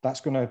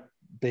that's going to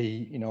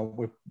be, you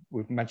know,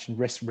 we've mentioned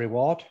risk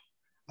reward.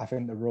 I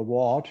think the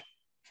reward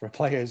for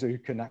players who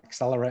can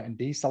accelerate and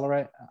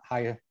decelerate at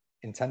higher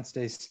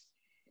intensities.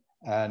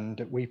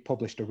 And we've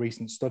published a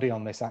recent study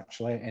on this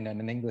actually in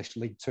an English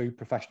League Two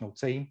professional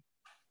team,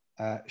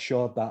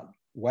 showed that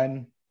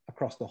when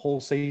across the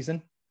whole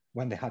season,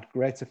 when they had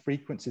greater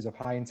frequencies of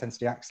high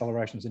intensity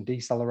accelerations and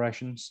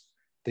decelerations,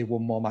 they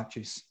won more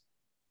matches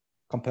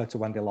compared to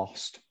when they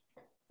lost.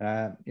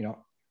 You know,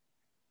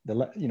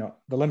 the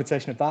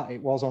limitation of that,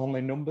 it was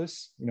only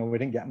numbers. You know, we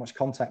didn't get much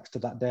context to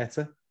that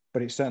data,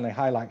 but it certainly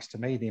highlights to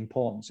me the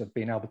importance of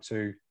being able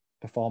to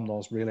perform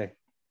those really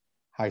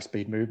high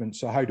speed movements.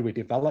 So how do we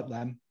develop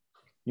them?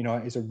 You know,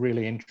 is a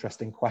really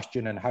interesting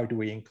question. And how do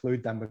we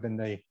include them within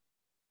the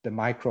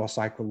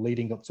microcycle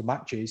leading up to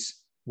matches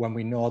when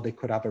we know they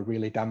could have a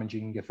really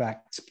damaging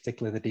effect,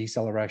 particularly the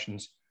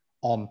decelerations,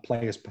 on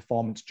players'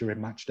 performance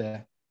during match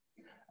day?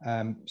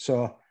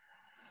 So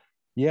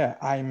yeah,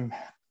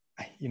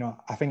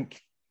 I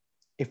think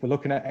if we're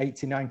looking at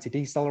 80, 90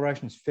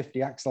 decelerations,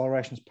 50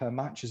 accelerations per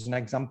match as an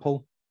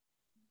example,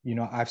 you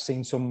know, I've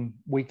seen some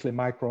weekly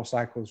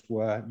microcycles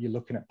where you're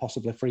looking at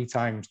possibly 3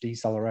 times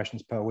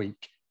decelerations per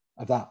week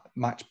of that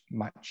match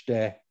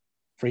day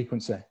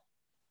frequency.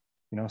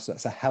 You know, so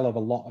that's a hell of a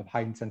lot of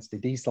high intensity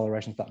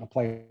decelerations that the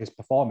player is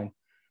performing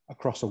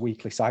across a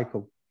weekly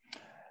cycle.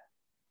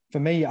 For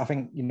me, I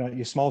think, you know,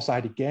 your small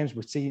sided games,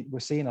 we're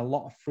seeing a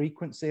lot of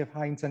frequency of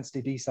high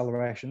intensity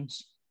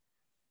decelerations,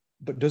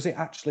 but does it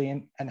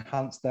actually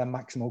enhance their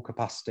maximal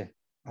capacity?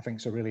 I think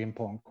it's a really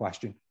important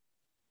question.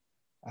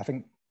 I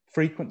think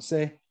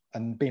frequency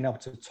and being able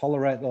to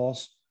tolerate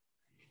those,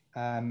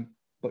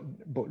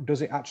 but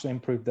does it actually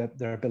improve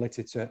their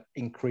ability to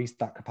increase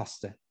that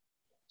capacity?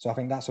 So I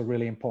think that's a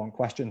really important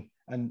question.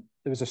 And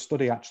there was a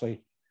study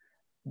actually,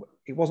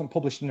 it wasn't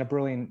published in a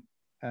brilliant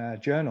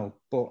journal,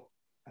 but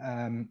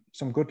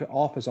some good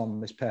authors on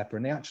this paper,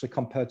 and they actually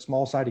compared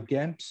small-sided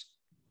games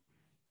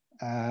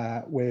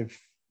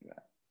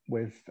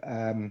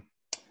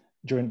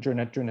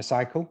during a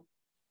cycle.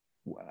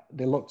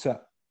 They looked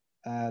at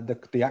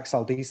the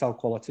accel decel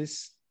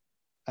qualities,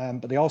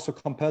 but they also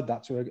compared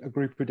that to a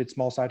group who did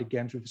small-sided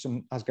games with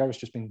some, as Gareth's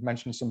just been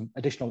mentioning, some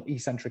additional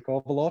eccentric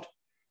overload.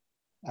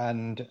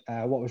 And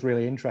what was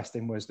really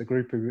interesting was the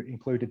group who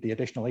included the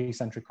additional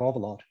eccentric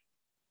overload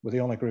were the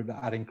only group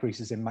that had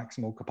increases in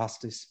maximal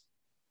capacities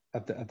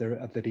of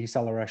the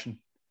deceleration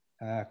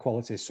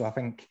qualities. So I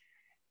think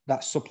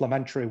that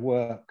supplementary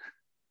work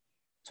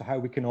to how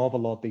we can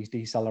overload these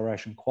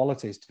deceleration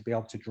qualities to be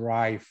able to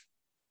drive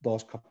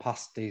those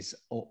capacities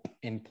up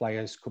in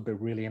players could be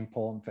really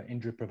important for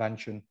injury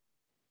prevention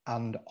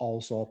and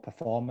also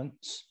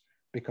performance,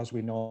 because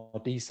we know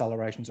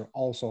decelerations are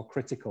also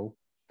critical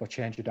for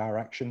change of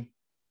direction.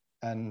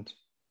 And,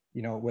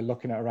 you know, we're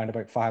looking at around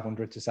about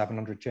 500 to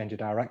 700 change of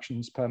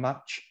directions per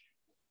match,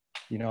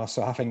 you know,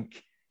 so I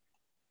think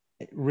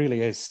it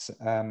really is,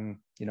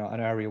 you know, an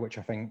area which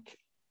I think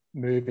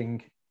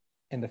moving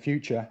in the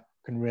future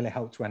can really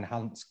help to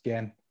enhance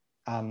game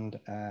and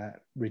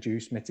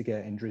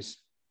mitigate injuries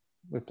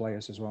with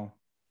players as well.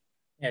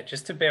 Yeah,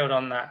 just to build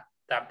on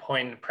that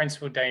point, the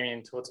principle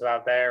Damien talked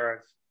about there of,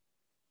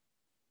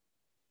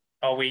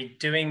 are we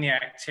doing the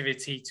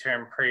activity to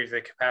improve the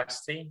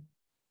capacity,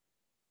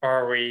 or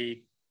are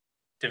we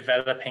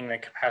developing the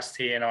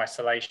capacity in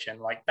isolation?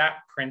 Like, that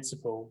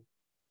principle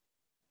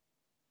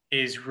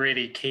is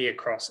really key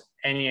across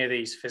any of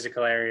these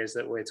physical areas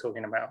that we're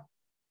talking about.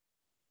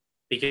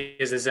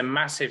 Because there's a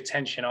massive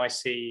tension I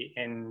see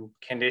in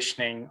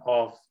conditioning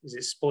of, is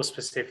it sport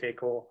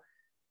specific or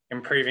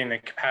improving the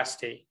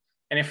capacity?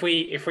 And if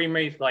we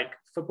move, like,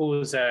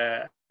 football is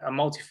a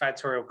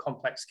multifactorial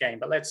complex game,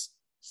 but let's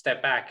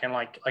step back and,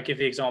 like, I give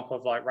the example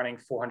of like running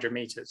 400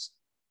 meters,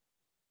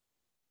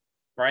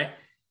 right?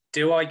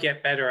 Do I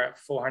get better at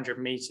 400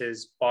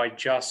 meters by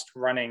just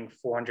running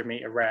 400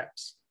 meter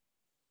reps?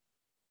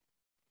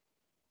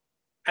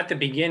 At the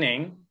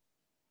beginning,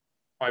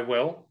 I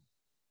will,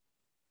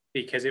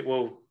 because it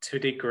will, to a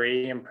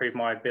degree, improve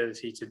my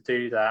ability to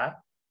do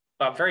that.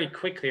 But very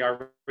quickly, I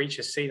reach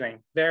a ceiling.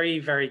 Very,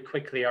 very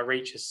quickly, I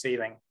reach a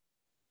ceiling.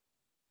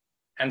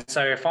 And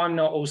so if I'm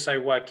not also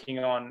working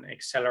on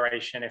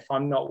acceleration, if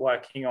I'm not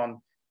working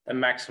on the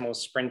maximal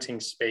sprinting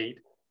speed,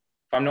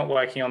 if I'm not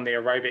working on the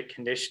aerobic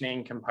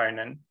conditioning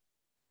component,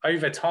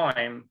 over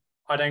time,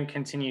 I don't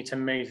continue to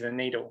move the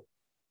needle.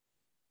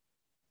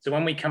 So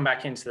when we come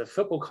back into the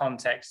football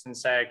context and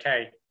say,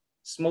 okay,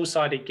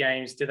 small-sided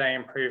games, do they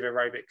improve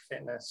aerobic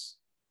fitness?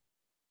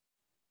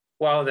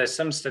 Well, there's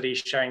some studies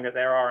showing that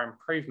there are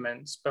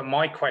improvements, but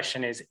my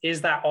question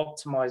is that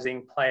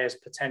optimizing players'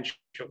 potential?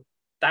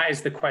 That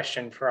is the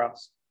question for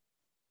us.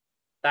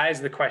 That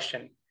is the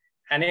question.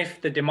 And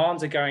if the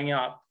demands are going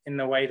up in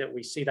the way that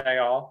we see they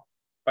are,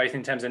 both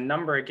in terms of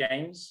number of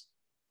games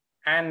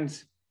and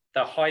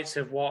the heights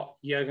of what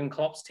Jurgen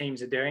Klopp's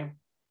teams are doing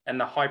and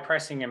the high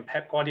pressing and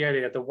Pep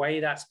Guardiola, the way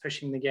that's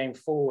pushing the game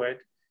forward,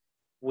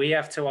 we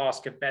have to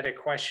ask a better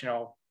question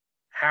of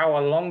how,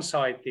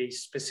 alongside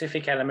these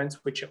specific elements,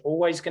 which are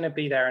always going to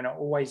be there and are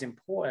always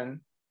important,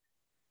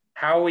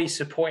 how are we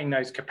supporting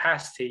those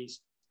capacities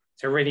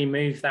to really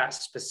move that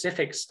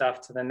specific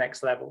stuff to the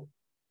next level?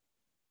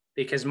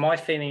 Because my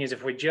feeling is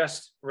if we're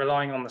just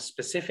relying on the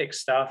specific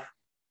stuff,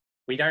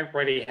 we don't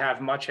really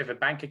have much of a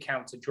bank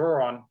account to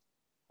draw on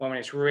when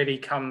it's really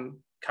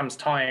comes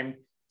time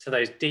to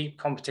those deep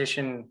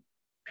competition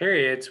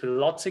periods with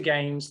lots of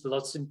games,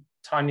 lots of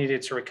time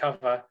needed to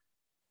recover,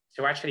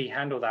 to actually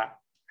handle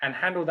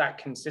that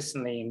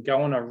consistently and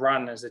go on a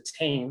run as a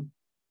team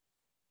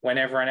when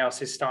everyone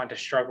else is starting to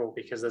struggle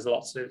because there's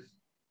lots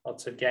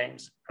of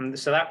games. And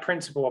so that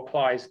principle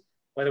applies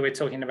whether we're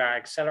talking about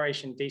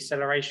acceleration,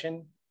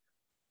 deceleration,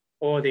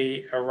 or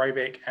the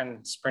aerobic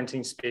and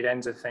sprinting speed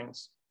ends of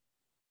things.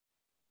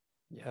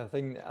 Yeah,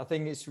 I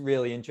think it's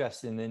really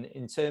interesting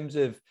in terms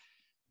of,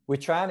 we're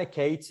trying to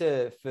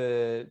cater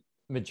for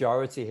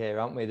majority here,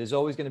 aren't we? There's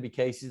always going to be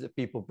cases that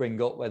people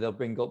bring up where they'll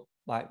bring up,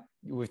 like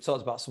we've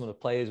talked about some of the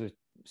players we've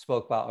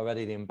spoke about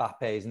already, the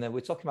Mbappes, and then we're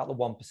talking about the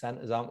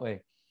 1%ers, aren't we?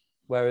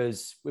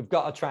 Whereas we've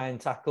got to try and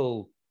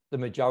tackle the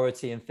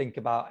majority and think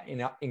about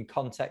in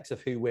context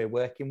of who we're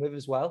working with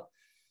as well.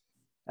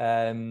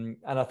 And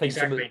I think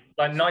exactly,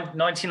 like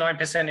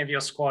 99% of your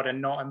squad are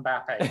not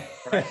Mbappe.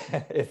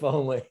 Right? If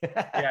only.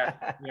 yeah,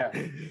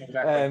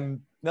 exactly.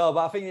 No,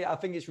 but I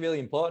think it's really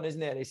important,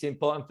 isn't it? It's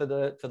important for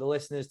the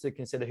listeners to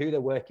consider who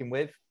they're working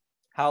with,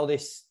 how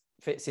this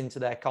fits into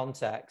their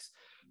context.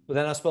 But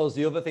then I suppose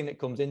the other thing that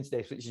comes into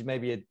this, which is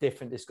maybe a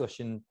different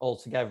discussion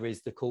altogether,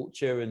 is the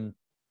culture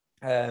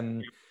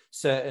and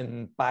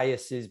certain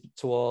biases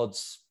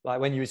towards, like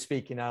when you were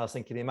speaking, I was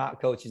thinking the amount of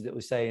coaches that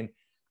were saying,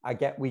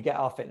 we get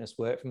our fitness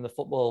work from the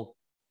football,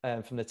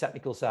 from the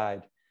technical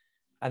side.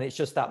 And it's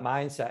just that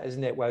mindset,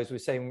 isn't it? Whereas we're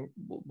saying,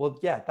 well,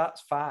 yeah,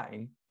 that's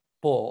fine,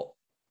 but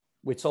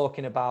we're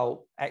talking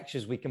about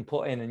extras we can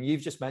put in. And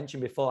you've just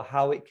mentioned before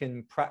how it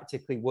can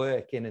practically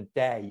work in a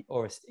day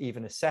or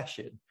even a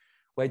session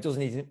where it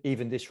doesn't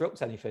even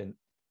disrupt anything.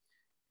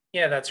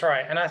 Yeah, that's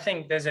right. And I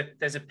think there's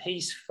a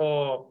piece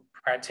for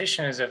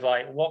practitioners of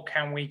like, what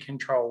can we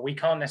control? We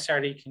can't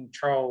necessarily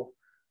control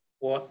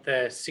what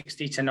the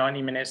 60 to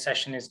 90 minute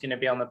session is going to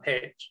be on the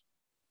pitch.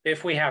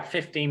 If we have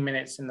 15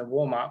 minutes in the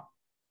warm-up,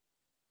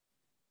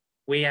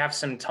 we have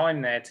some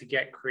time there to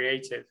get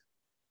creative,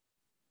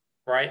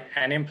 right?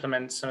 And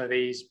implement some of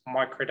these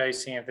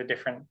microdosing of the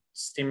different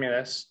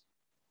stimulus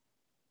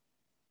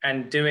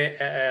and do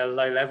it at a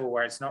low level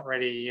where it's not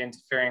really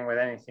interfering with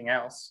anything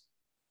else,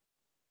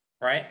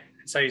 right?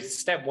 So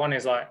step one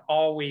is like,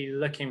 are we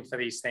looking for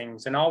these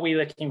things? And are we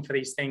looking for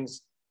these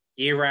things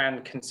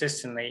year-round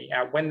consistently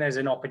when there's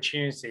an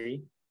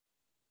opportunity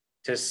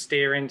to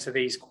steer into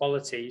these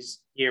qualities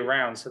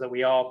year-round so that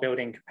we are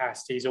building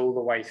capacities all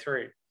the way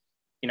through?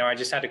 You know, I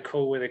just had a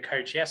call with a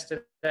coach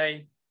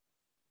yesterday.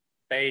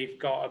 They've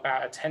got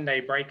about a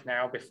 10-day break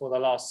now before the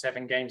last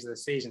 7 games of the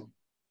season.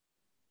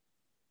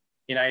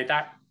 You know,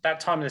 that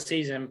time of the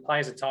season,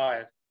 players are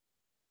tired.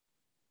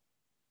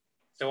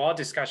 So our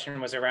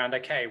discussion was around,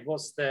 okay,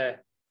 what's the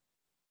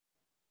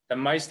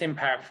most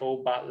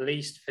impactful but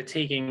least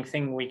fatiguing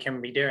thing we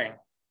can be doing?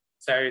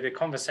 So the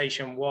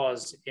conversation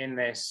was in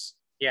this,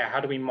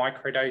 how do we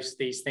microdose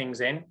these things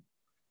in?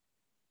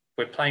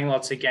 We're playing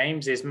lots of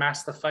games. Is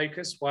mass the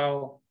focus?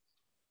 Well,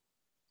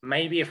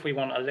 maybe if we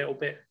want a little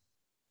bit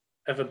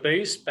of a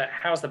boost, but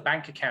how's the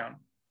bank account,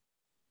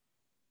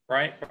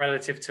 right?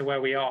 Relative to where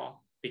we are,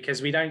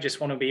 because we don't just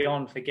want to be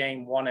on for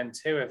game 1 and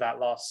 2 of that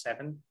last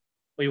 7.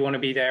 We want to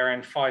be there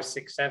in 5,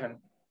 6, 7.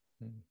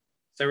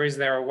 So is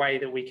there a way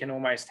that we can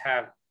almost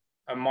have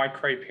a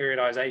micro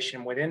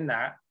periodization within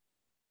that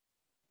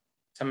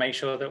to make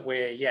sure that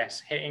we're,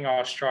 hitting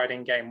our stride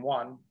in game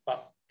 1,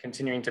 but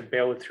continuing to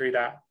build through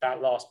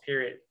that last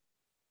period?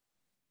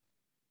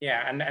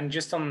 Yeah, and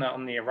just on the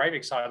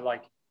aerobic side,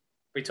 like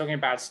we're talking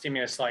about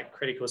stimulus like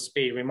critical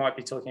speed, we might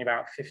be talking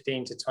about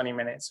 15 to 20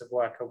 minutes of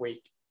work a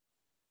week.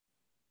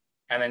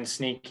 And then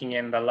sneaking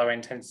in the low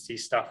intensity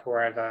stuff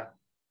wherever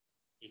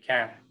you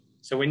can.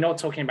 So we're not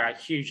talking about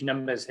huge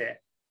numbers here.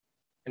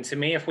 And to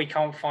me, if we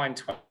can't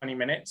find 20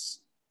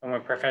 minutes when we're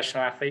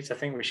professional athletes, I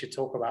think we should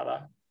talk about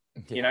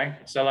that, you know?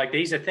 So like,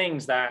 these are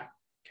things that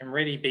can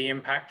really be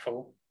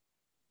impactful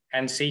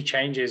and see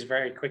changes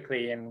very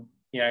quickly in,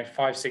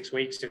 5, 6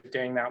 weeks of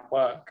doing that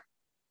work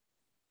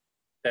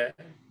that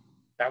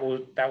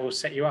will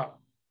set you up.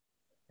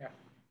 Yeah.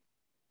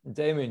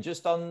 Damien,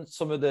 just on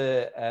some of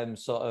the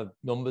sort of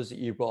numbers that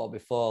you brought up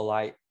before,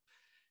 like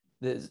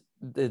there's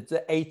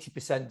the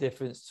 80%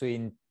 difference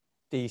between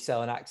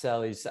decel and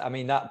accel is, I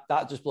mean,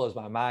 that just blows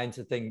my mind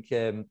to think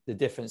the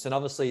difference. And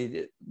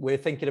obviously we're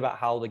thinking about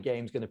how the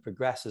game's going to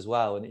progress as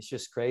well. And it's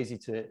just crazy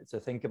to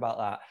think about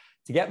that,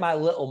 to get my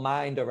little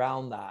mind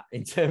around that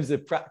in terms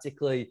of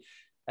practically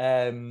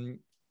how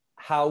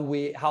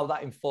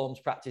that informs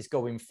practice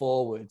going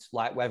forward,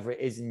 like whether it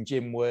is in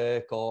gym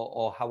work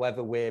or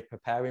however we're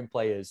preparing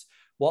players.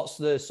 What's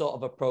the sort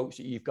of approach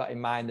that you've got in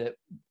mind, that,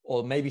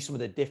 or maybe some of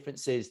the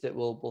differences that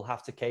we'll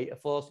have to cater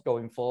for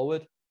going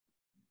forward?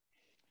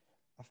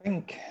 I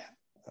think,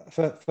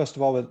 first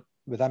of all,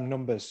 with them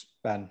numbers,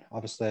 Ben,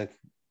 obviously,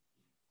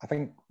 I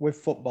think with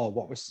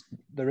football,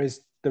 there is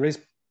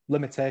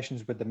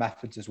limitations with the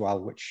methods as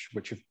well, which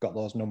have got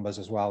those numbers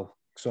as well.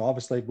 So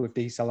obviously with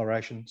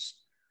decelerations,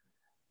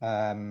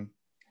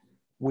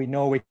 we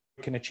know we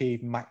can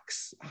achieve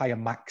higher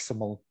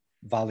maximal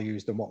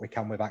values than what we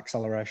can with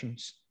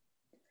accelerations.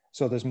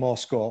 So there's more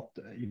scope.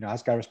 You know,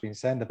 as Gareth's been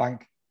saying,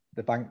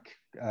 the bank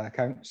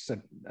counts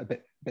a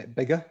bit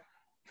bigger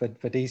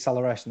for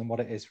deceleration than what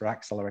it is for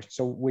acceleration.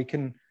 So we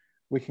can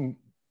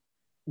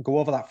go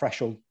over that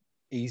threshold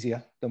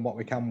easier than what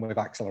we can with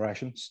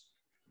accelerations.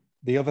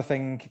 The other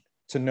thing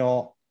to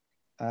note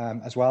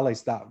as well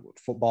is that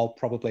football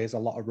probably has a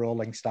lot of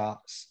rolling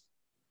starts,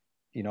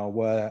 you know,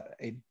 where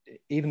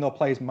even though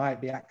players might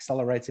be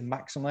accelerating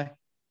maximally,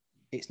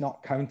 it's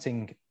not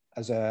counting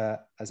as a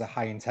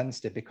high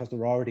intensity because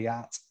they're already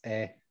at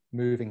a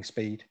moving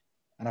speed.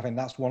 And I think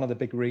that's one of the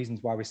big reasons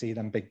why we see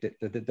them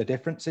the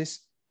differences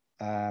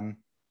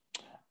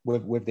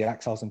with the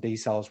accels and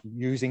decels,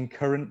 using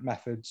current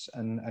methods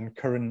and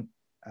current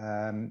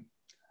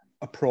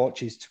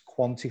approaches to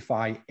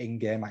quantify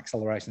in-game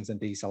accelerations and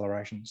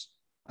decelerations.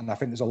 And I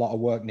think there's a lot of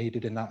work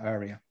needed in that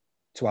area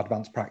to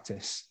advance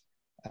practice.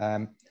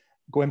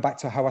 Going back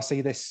to how I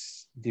see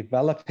this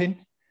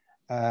developing,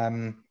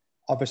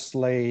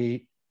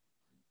 obviously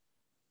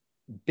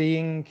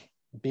being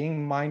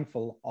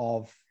mindful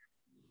of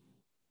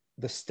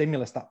the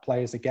stimulus that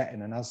players are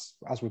getting, and as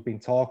we've been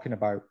talking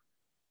about,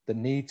 the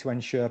need to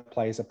ensure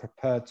players are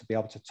prepared to be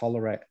able to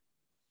tolerate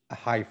a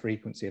high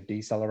frequency of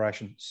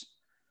decelerations.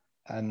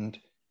 And,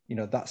 you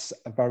know, that's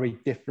a very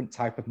different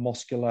type of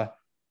muscular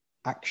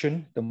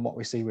action than what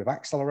we see with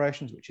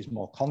accelerations, which is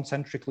more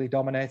concentrically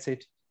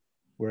dominated,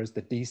 whereas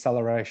the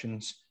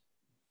decelerations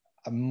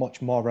are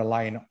much more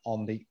relying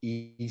on the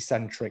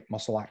eccentric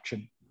muscle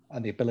action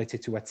and the ability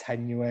to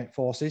attenuate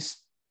forces.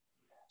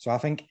 So I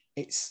think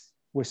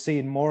we're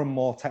seeing more and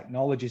more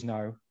technologies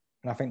now,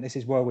 and I think this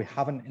is where we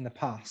haven't in the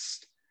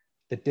past,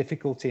 the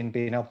difficulty in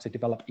being able to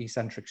develop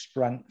eccentric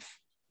strength.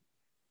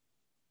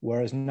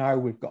 Whereas now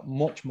we've got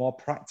much more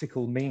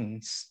practical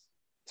means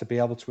to be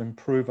able to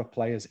improve a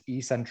player's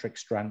eccentric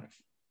strength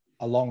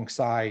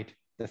alongside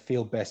the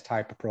field-based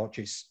type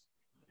approaches.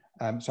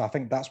 So I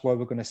think that's where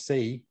we're going to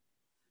see,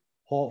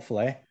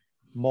 hopefully,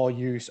 more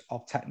use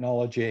of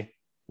technology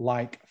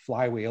like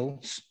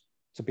flywheels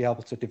to be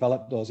able to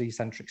develop those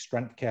eccentric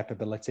strength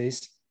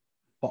capabilities,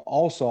 but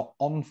also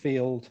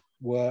on-field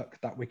work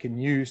that we can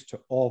use to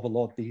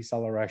overload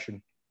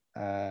deceleration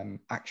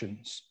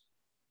actions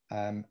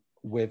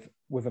with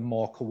a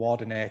more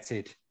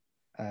coordinated,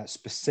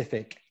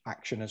 specific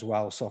action as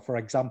well. So for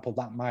example,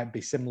 that might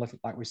be similar to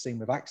like we've seen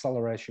with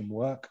acceleration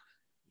work,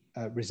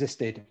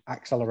 resisted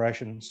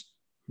accelerations.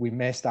 We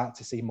may start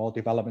to see more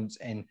developments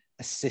in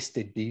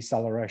assisted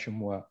deceleration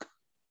work,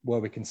 where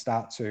we can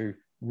start to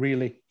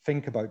really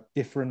think about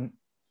different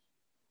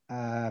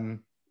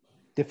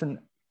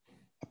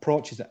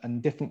approaches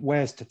and different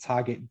ways to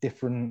target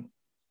different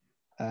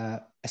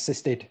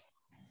assisted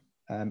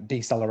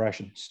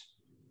decelerations.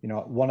 You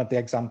know, one of the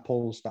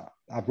examples that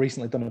I've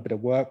recently done a bit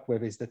of work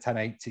with is the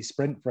 1080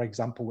 sprint, for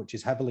example, which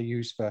is heavily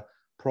used for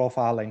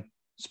profiling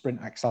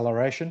sprint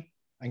acceleration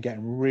and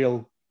getting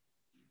real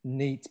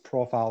neat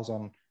profiles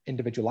on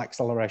individual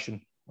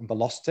acceleration and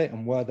velocity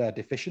and where they're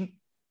deficient.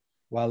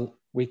 Well,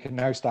 we can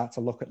now start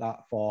to look at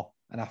that for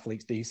an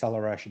athlete's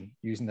deceleration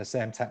using the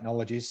same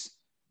technologies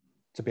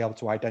to be able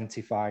to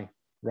identify,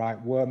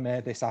 right, where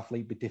may this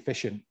athlete be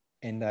deficient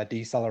in their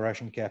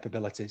deceleration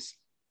capabilities,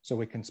 so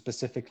we can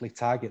specifically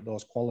target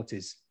those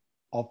qualities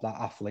of that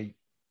athlete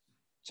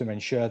to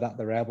ensure that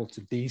they're able to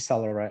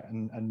decelerate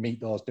and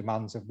meet those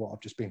demands of what I've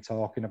just been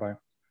talking about.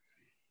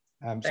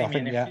 Damien, so I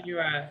think,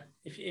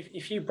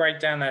 if you break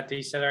down that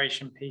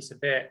deceleration piece a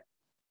bit,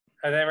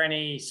 are there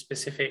any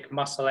specific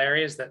muscle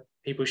areas that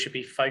people should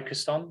be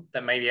focused on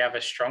that maybe have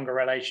a stronger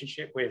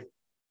relationship with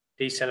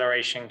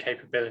deceleration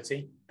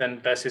capability than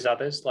versus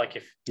others? Like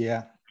if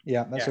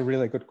that's a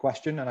really good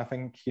question, and I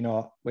think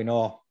we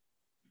know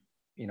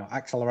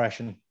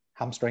acceleration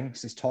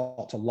hamstrings is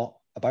talked a lot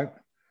about.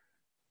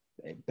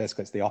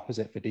 Basically, it's the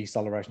opposite for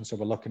deceleration. So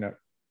we're looking at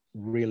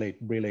really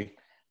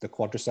the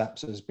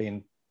quadriceps as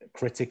being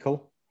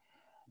critical,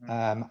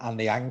 and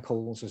the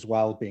ankles as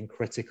well being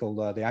critical.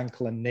 The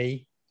ankle and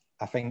knee,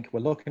 I think we're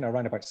looking at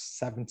around about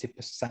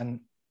 70%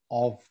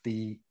 of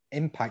the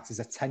impact is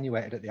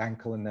attenuated at the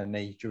ankle and the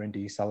knee during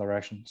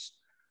decelerations.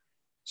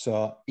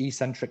 So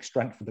eccentric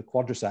strength for the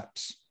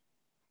quadriceps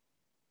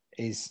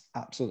is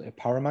absolutely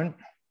paramount.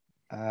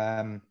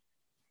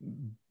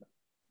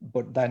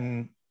 But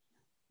then,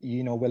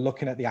 we're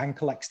looking at the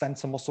ankle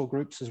extensor muscle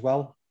groups as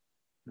well,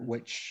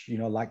 which,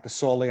 like the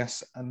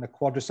soleus and the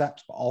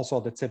quadriceps, but also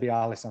the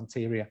tibialis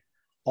anterior,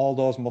 all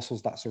those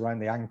muscles that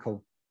surround the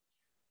ankle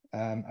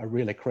are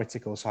really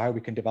critical. So how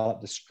we can develop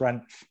the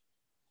strength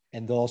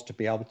in those to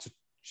be able to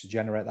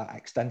generate that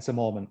extensor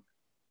moment.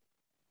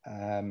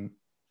 Do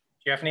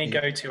you have any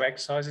go-to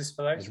exercises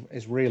for those?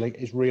 Is really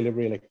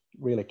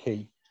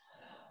key.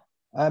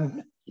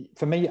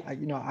 For me,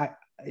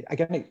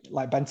 again,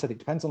 like Ben said, it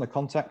depends on the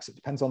context. It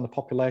depends on the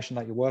population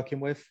that you're working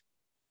with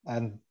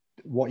and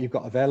what you've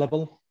got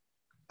available.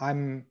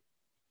 I'm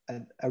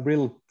a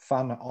real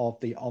fan of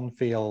the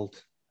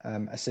on-field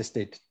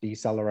assisted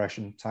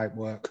deceleration type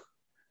work.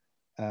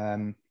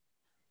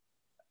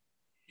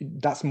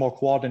 That's more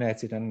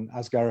coordinated, and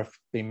as Gareth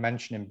been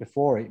mentioning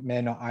before, it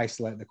may not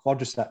isolate the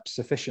quadriceps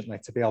sufficiently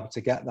to be able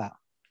to get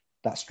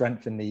that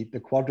strength in the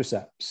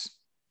quadriceps.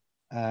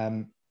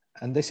 And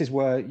this is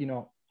where, you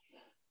know,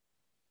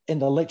 in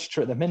the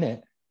literature at the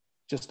minute,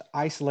 just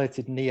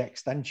isolated knee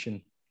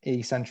extension,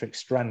 eccentric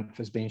strength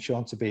has been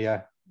shown to be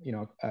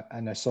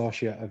an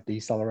associate of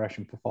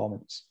deceleration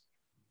performance.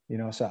 You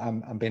know, so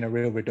I'm being a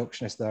real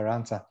reductionist there,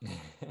 aren't I?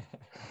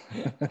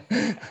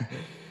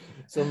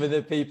 Something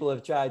that people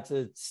have tried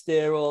to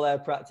steer all their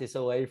practice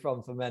away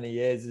from for many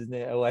years, isn't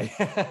it? Away.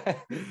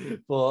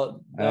 But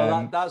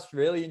no, that's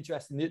really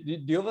interesting.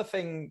 The other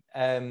thing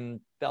that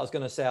I was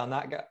going to say on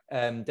that,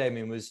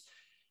 Damien, was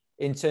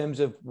in terms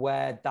of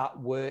where that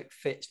work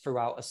fits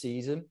throughout a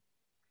season,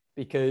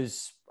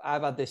 because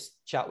I've had this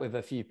chat with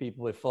a few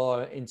people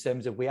before in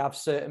terms of we have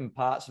certain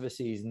parts of a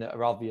season that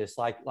are obvious,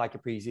 like a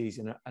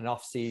pre-season, an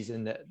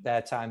off-season, that there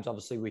are times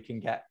obviously we can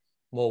get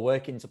more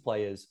work into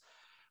players.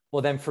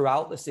 But then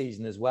throughout the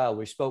season as well,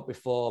 we spoke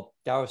before,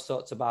 Gareth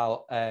talked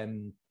about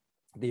the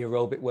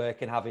aerobic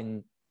work and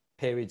having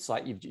periods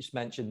like you've just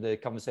mentioned, the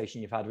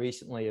conversation you've had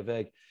recently of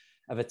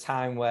a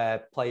time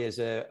where players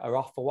are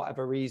off for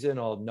whatever reason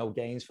or no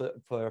gains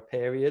for a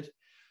period.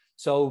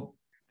 So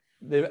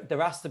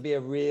there has to be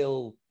a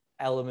real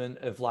element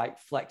of like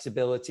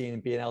flexibility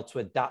and being able to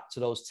adapt to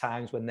those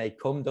times when they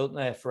come, don't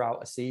they,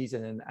 throughout a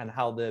season, and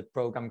how the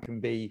program can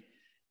be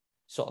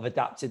sort of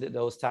adapted at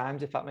those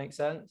times, if that makes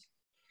sense.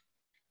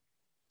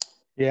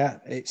 Yeah,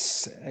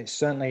 it's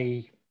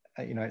certainly,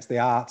 you know, it's the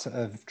art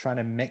of trying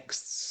to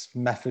mix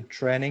method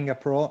training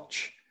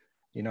approach,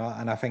 you know,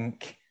 and I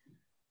think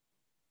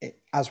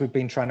as we've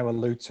been trying to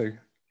allude to,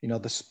 you know,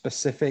 the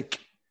specific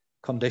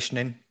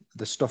conditioning,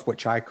 the stuff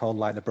which I call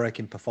like the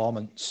breaking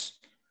performance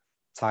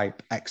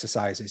type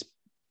exercises,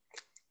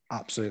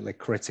 absolutely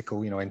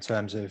critical, you know, in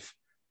terms of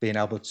being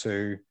able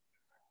to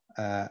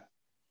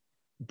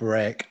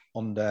break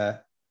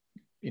under,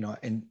 you know,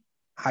 in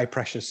high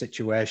pressure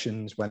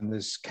situations when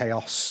there's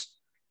chaos.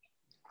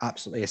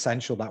 Absolutely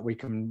essential that we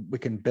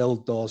can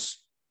build those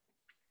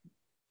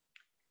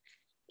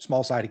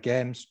small sided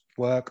games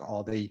work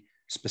or the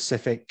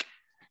specific,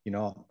 you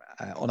know,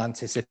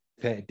 unanticipated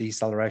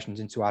decelerations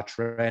into our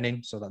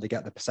training so that they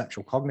get the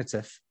perceptual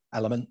cognitive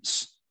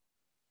elements.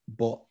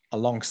 But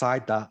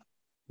alongside that,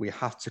 we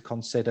have to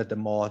consider the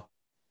more,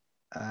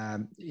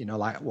 you know,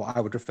 like what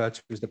I would refer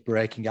to as the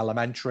breaking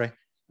elementary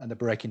and the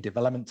breaking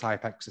development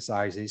type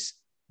exercises,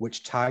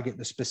 which target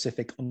the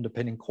specific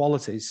underpinning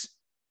qualities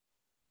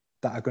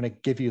that are going to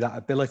give you that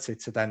ability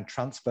to then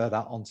transfer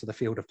that onto the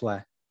field of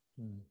play.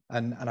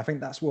 And I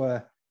think that's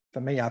where, for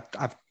me,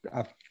 I've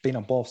been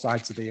on both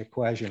sides of the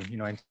equation, you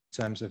know, in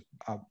terms of,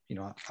 you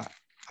know,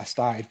 I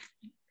started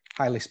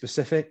highly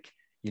specific.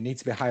 You need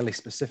to be highly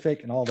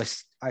specific, and all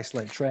this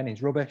isolated training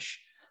is rubbish.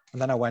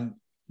 And then I went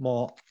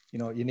more, you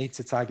know, you need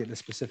to target the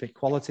specific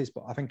qualities,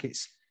 but I think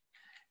it's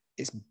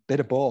a bit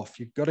of both.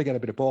 You've got to get a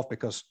bit of both,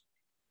 because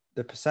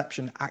the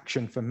perception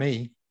action for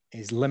me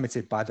is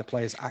limited by the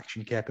player's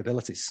action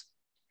capabilities.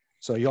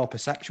 So your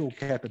perceptual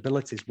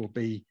capabilities will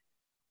be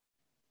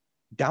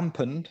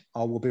dampened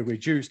or will be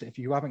reduced if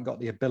you haven't got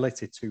the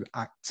ability to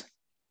act.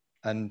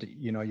 And,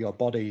 you know, your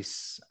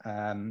body's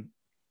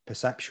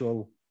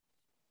perceptual,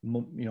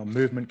 you know,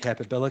 movement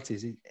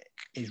capabilities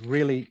is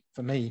really,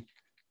 for me,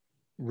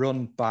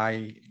 run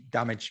by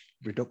damage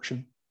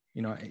reduction.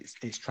 You know,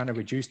 it's trying to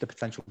reduce the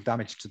potential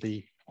damage to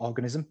the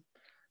organism.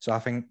 So I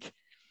think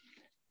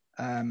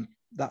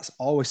that's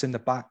always in the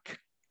back,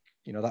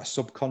 you know, that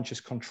subconscious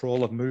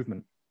control of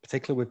movement,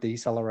 particularly with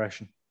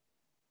deceleration.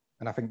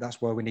 And I think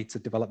that's where we need to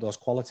develop those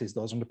qualities,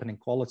 those underpinning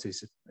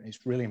qualities.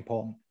 It's really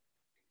important.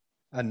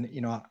 And,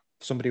 you know,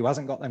 somebody who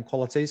hasn't got them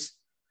qualities,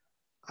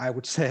 I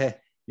would say,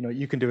 you know,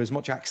 you can do as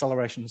much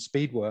acceleration and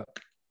speed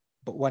work,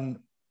 but when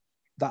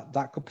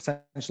that could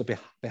potentially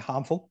be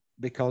harmful,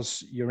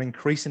 because you're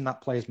increasing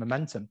that player's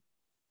momentum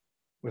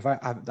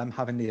without them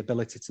having the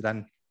ability to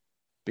then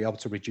be able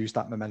to reduce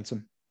that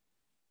momentum.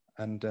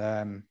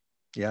 And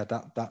yeah,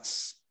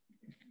 that's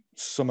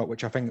something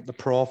which I think the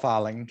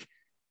profiling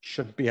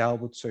should be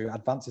able to,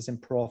 advances in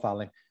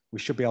profiling, we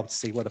should be able to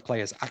see where the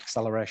player's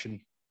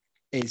acceleration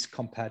is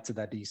compared to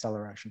their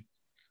deceleration.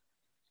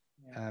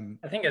 Yeah.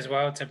 I think as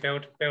well, to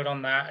build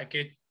on that, a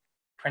good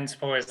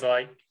principle is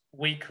like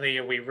weekly,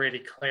 are we really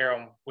clear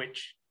on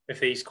which of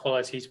these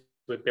qualities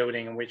we're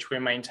building and which we're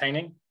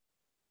maintaining?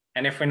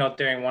 And if we're not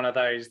doing one of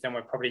those, then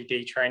we're probably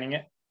detraining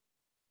it.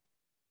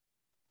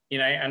 You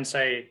know, and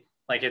so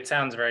like it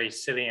sounds very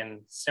silly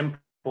and simple,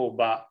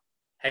 but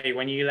hey,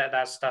 when you let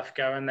that stuff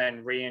go and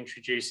then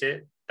reintroduce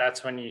it,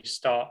 that's when you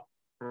start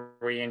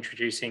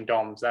reintroducing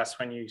DOMs. That's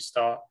when you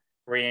start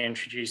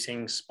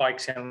reintroducing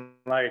spikes in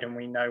load, and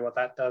we know what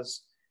that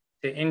does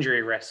to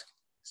injury risk.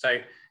 So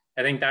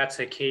I think that's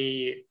a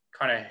key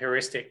kind of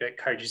heuristic that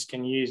coaches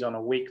can use on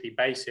a weekly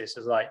basis,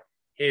 is like,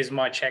 here's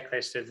my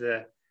checklist of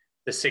the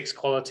 6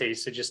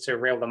 qualities. So just to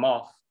reel them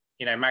off,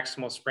 you know,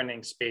 maximal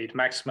sprinting speed,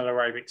 maximal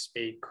aerobic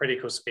speed,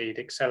 critical speed,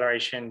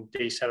 acceleration,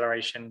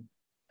 deceleration.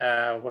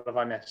 What have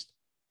I missed?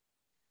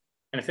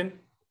 Anything?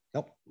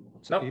 Nope.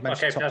 So nope. You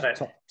mentioned Okay,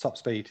 top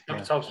speed.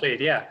 Top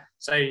speed, yeah.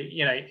 So,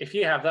 you know, if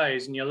you have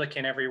those and you're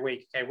looking every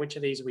week, okay, which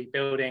of these are we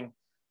building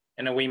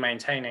and are we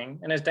maintaining?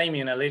 And as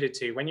Damien alluded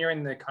to, when you're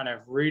in the kind of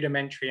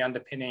rudimentary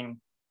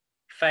underpinning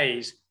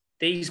phase,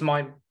 these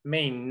might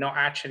mean not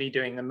actually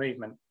doing the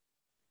movement,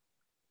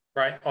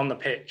 right, on the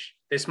pitch.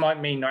 This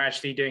might mean not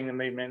actually doing the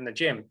movement in the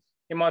gym.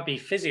 It might be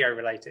physio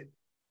related,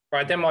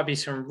 right? There might be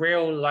some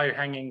real low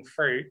hanging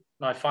fruit.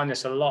 And I find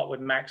this a lot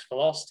with max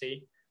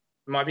velocity.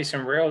 There might be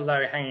some real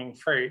low hanging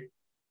fruit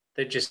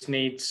that just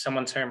needs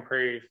someone to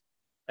improve,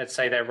 let's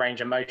say, their range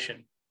of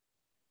motion,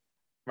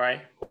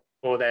 right?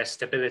 Or their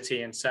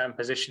stability in certain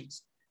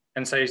positions.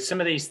 And so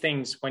some of these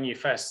things, when you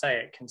first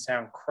say it, can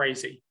sound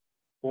crazy.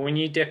 But when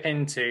you dip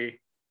into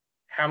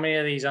how many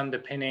of these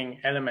underpinning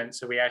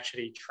elements are we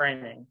actually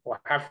training, or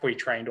have we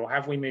trained, or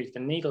have we moved the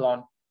needle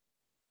on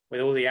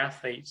with all the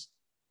athletes,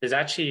 there's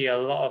actually a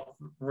lot of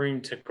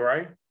room to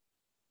grow.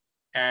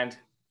 And,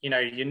 you know,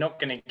 you're not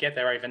going to get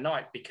there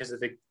overnight because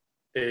of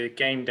the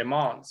game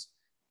demands.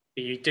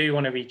 But you do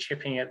want to be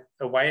chipping it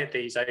away at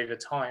these over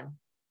time,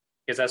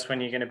 because that's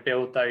when you're going to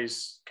build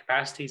those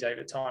capacities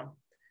over time.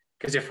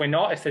 Because if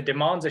the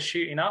demands are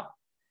shooting up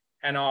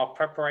and our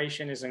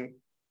preparation isn't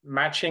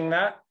matching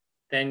that,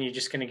 then you're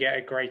just going to get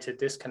a greater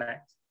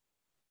disconnect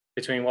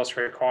between what's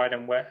required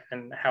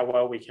and how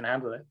well we can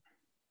handle it.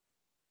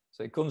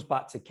 So it comes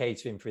back to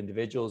catering for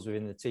individuals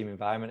within the team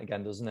environment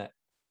again, doesn't it?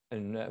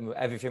 And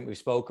everything we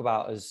spoke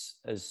about has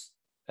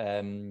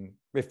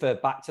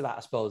referred back to that, I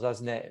suppose,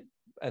 hasn't it?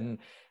 And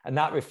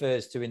that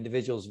refers to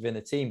individuals within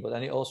a team, but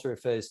then it also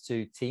refers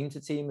to team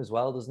as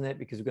well, doesn't it?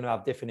 Because we're going to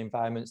have different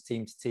environments,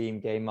 team to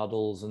team, game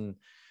models and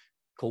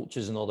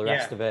cultures and all the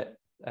rest of it.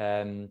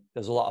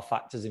 There's a lot of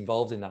factors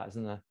involved in that,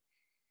 isn't there?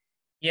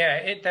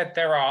 Yeah, that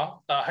there are,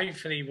 but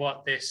hopefully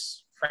what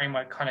this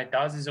framework kind of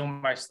does is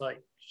almost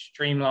like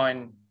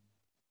streamline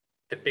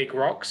the big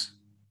rocks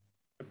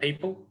for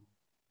people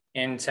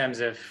in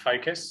terms of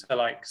focus. So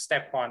like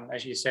step one,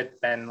 as you said,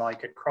 Ben,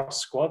 like across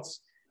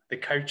squads,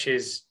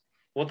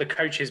 what the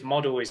coach's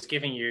model is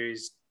giving you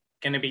is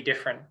going to be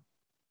different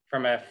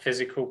from a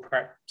physical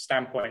prep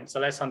standpoint. So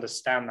let's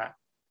understand that.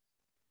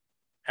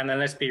 And then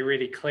let's be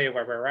really clear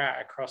where we're at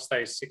across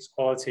those 6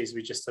 qualities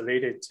we just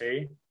alluded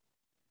to.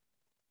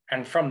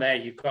 And from there,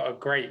 you've got a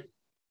great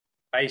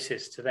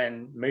basis to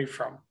then move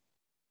from,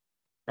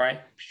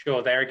 right?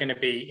 Sure, there are going to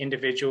be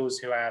individuals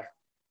who have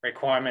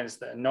requirements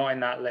that are not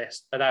in that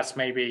list, but that's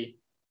maybe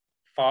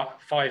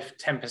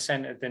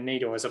 5-10% of the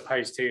needle, as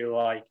opposed to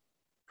like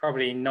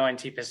probably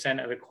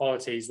 90% of the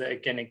qualities that are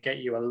going to get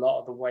you a lot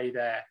of the way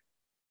there.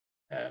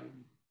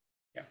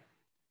 Yeah.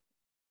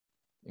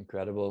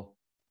 Incredible.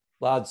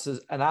 Lads,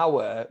 an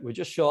hour, we're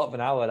just short of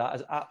an hour. That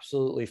has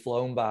absolutely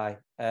flown by.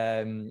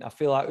 I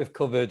feel like we've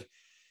covered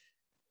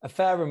a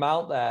fair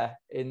amount there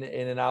in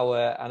an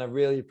hour, and I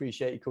really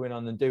appreciate you coming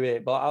on and doing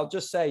it. But I'll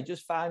just say,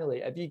 just finally,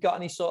 have you got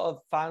any sort of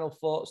final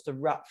thoughts to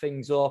wrap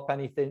things up,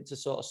 anything to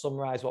sort of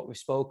summarize what we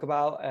spoke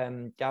about?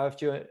 Gareth,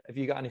 have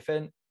you got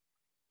anything?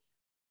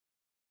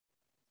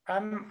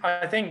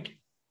 I think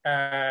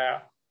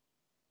a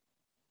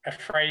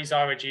phrase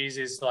I would use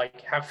is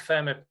like, have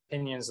firm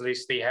opinions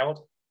loosely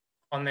held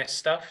on this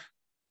stuff.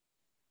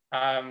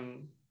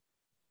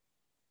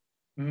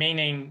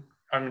 Meaning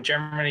I'm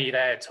generally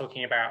there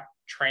talking about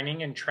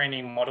training and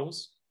training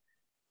models,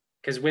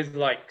 because with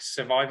like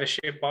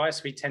survivorship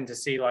bias, we tend to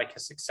see like a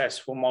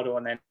successful model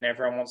and then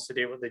everyone wants to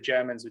do what the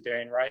Germans are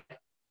doing, right?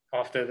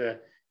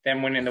 After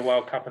them winning the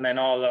World Cup, and then,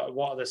 oh, look,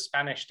 what are the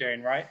Spanish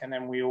doing, right? And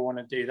then we all want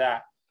to do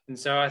that. And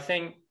so I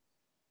think,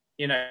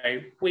 you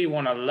know, we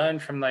want to learn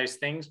from those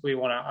things. We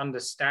want to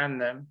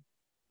understand them.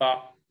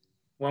 But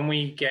when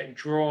we get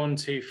drawn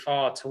too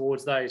far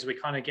towards those, we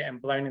kind of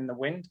get blown in the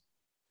wind.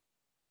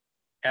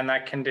 And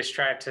that can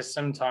distract us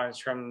sometimes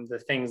from the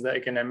things that are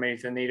going to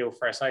move the needle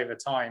for us over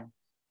time.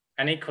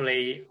 And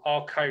equally,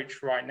 our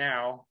coach right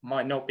now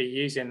might not be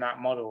using that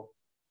model.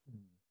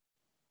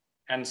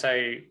 And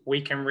so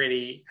we can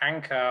really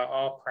anchor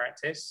our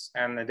practice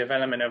and the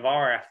development of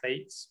our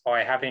athletes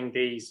by having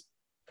these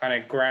kind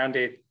of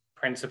grounded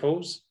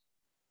principles.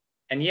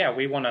 And yeah,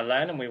 we want to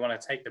learn and we want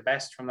to take the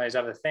best from those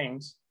other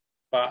things.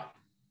 But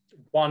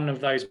one of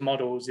those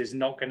models is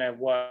not going to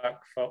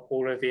work for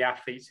all of the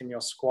athletes in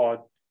your squad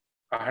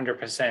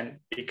 100%,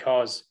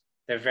 because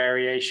the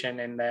variation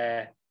in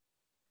their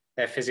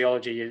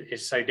physiology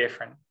is so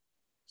different.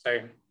 So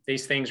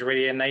these things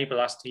really enable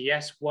us to,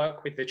 yes,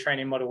 work with the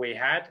training model we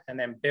had and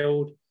then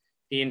build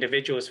the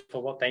individuals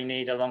for what they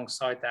need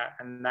alongside that.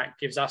 And that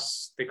gives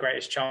us the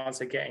greatest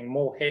chance of getting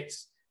more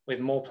hits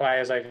with more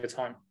players over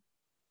time.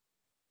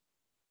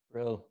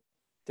 Real.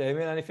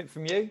 Damien, anything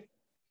from you?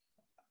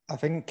 I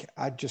think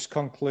I'd just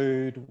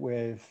conclude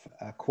with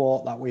a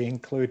quote that we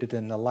included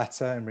in the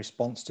letter in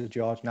response to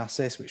George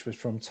Nassis, which was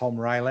from Tom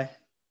Riley.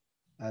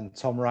 And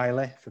Tom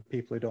Riley, for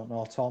people who don't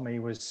know Tom, he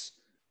was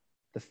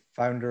the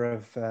founder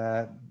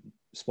of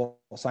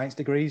sports science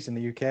degrees in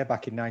the UK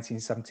back in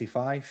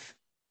 1975,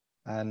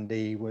 and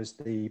he was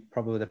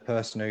probably the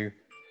person who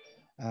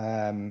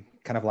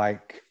kind of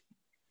like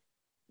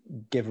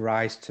give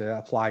rise to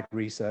applied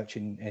research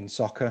in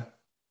soccer.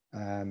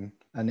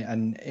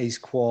 And his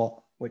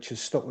quote, which has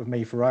stuck with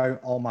me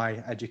throughout all my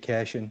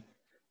education,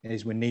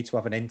 is we need to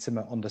have an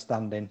intimate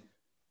understanding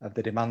of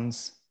the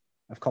demands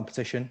of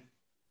competition,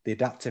 the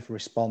adaptive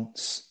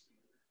response,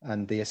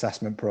 and the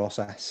assessment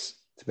process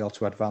to be able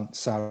to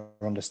advance our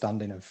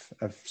understanding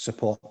of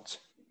support.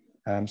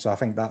 So I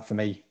think that for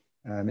me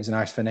is a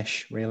nice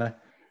finish, really.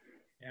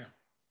 Yeah.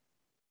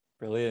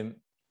 Brilliant.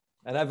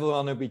 And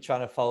everyone will be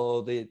trying to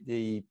follow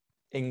the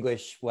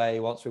English way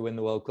once we win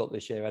the World Cup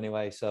this year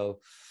anyway. So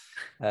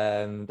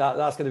that's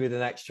going to be the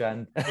next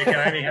trend. We can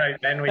only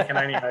hope, Ben. We can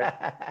only hope.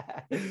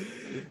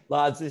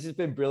 Lads, this has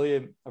been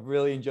brilliant. I've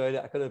really enjoyed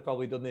it. I could have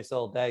probably done this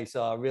all day.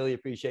 So I really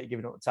appreciate you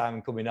giving up the time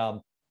and coming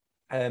on.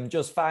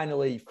 Just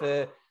finally,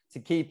 to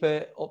keep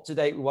it up to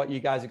date with what you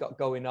guys have got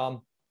going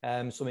on,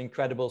 some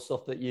incredible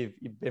stuff that you've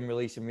been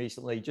releasing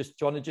recently. Do you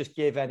want to just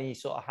give any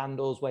sort of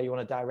handles where you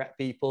want to direct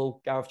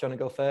people? Gareth, do you want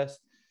to go first?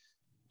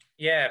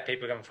 Yeah,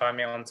 people can find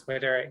me on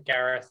Twitter at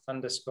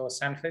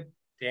Gareth_Sandford.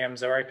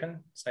 DMs are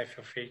open, so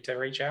feel free to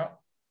reach out.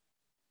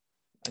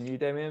 And you,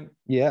 Damien?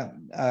 Yeah,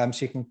 so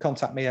you can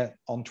contact me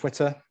on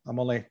Twitter. I'm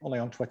only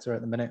on Twitter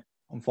at the minute,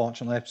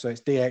 unfortunately. So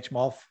it's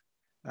DHMOV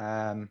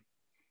on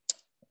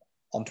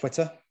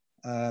Twitter.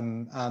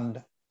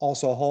 And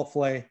also,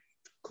 hopefully,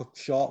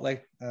 shortly,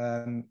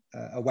 a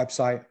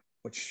website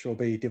which will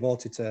be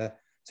devoted to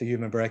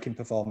human braking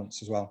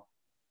performance as well.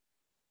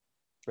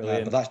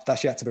 Brilliant. But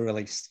that's yet to be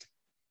released.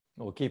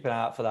 We'll keep an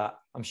eye out for that.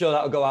 I'm sure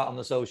that'll go out on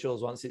the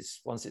socials once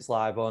it's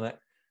live on it.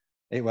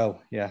 It will,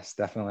 yes,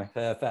 definitely.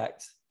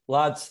 Perfect.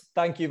 Lads,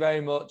 thank you very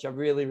much. I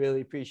really,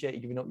 really appreciate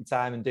you giving up your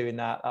time and doing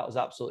that. That was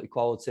absolutely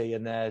quality,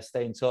 and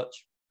stay in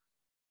touch.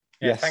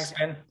 Yeah, yes. Thanks,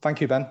 Ben.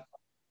 Thank you, Ben.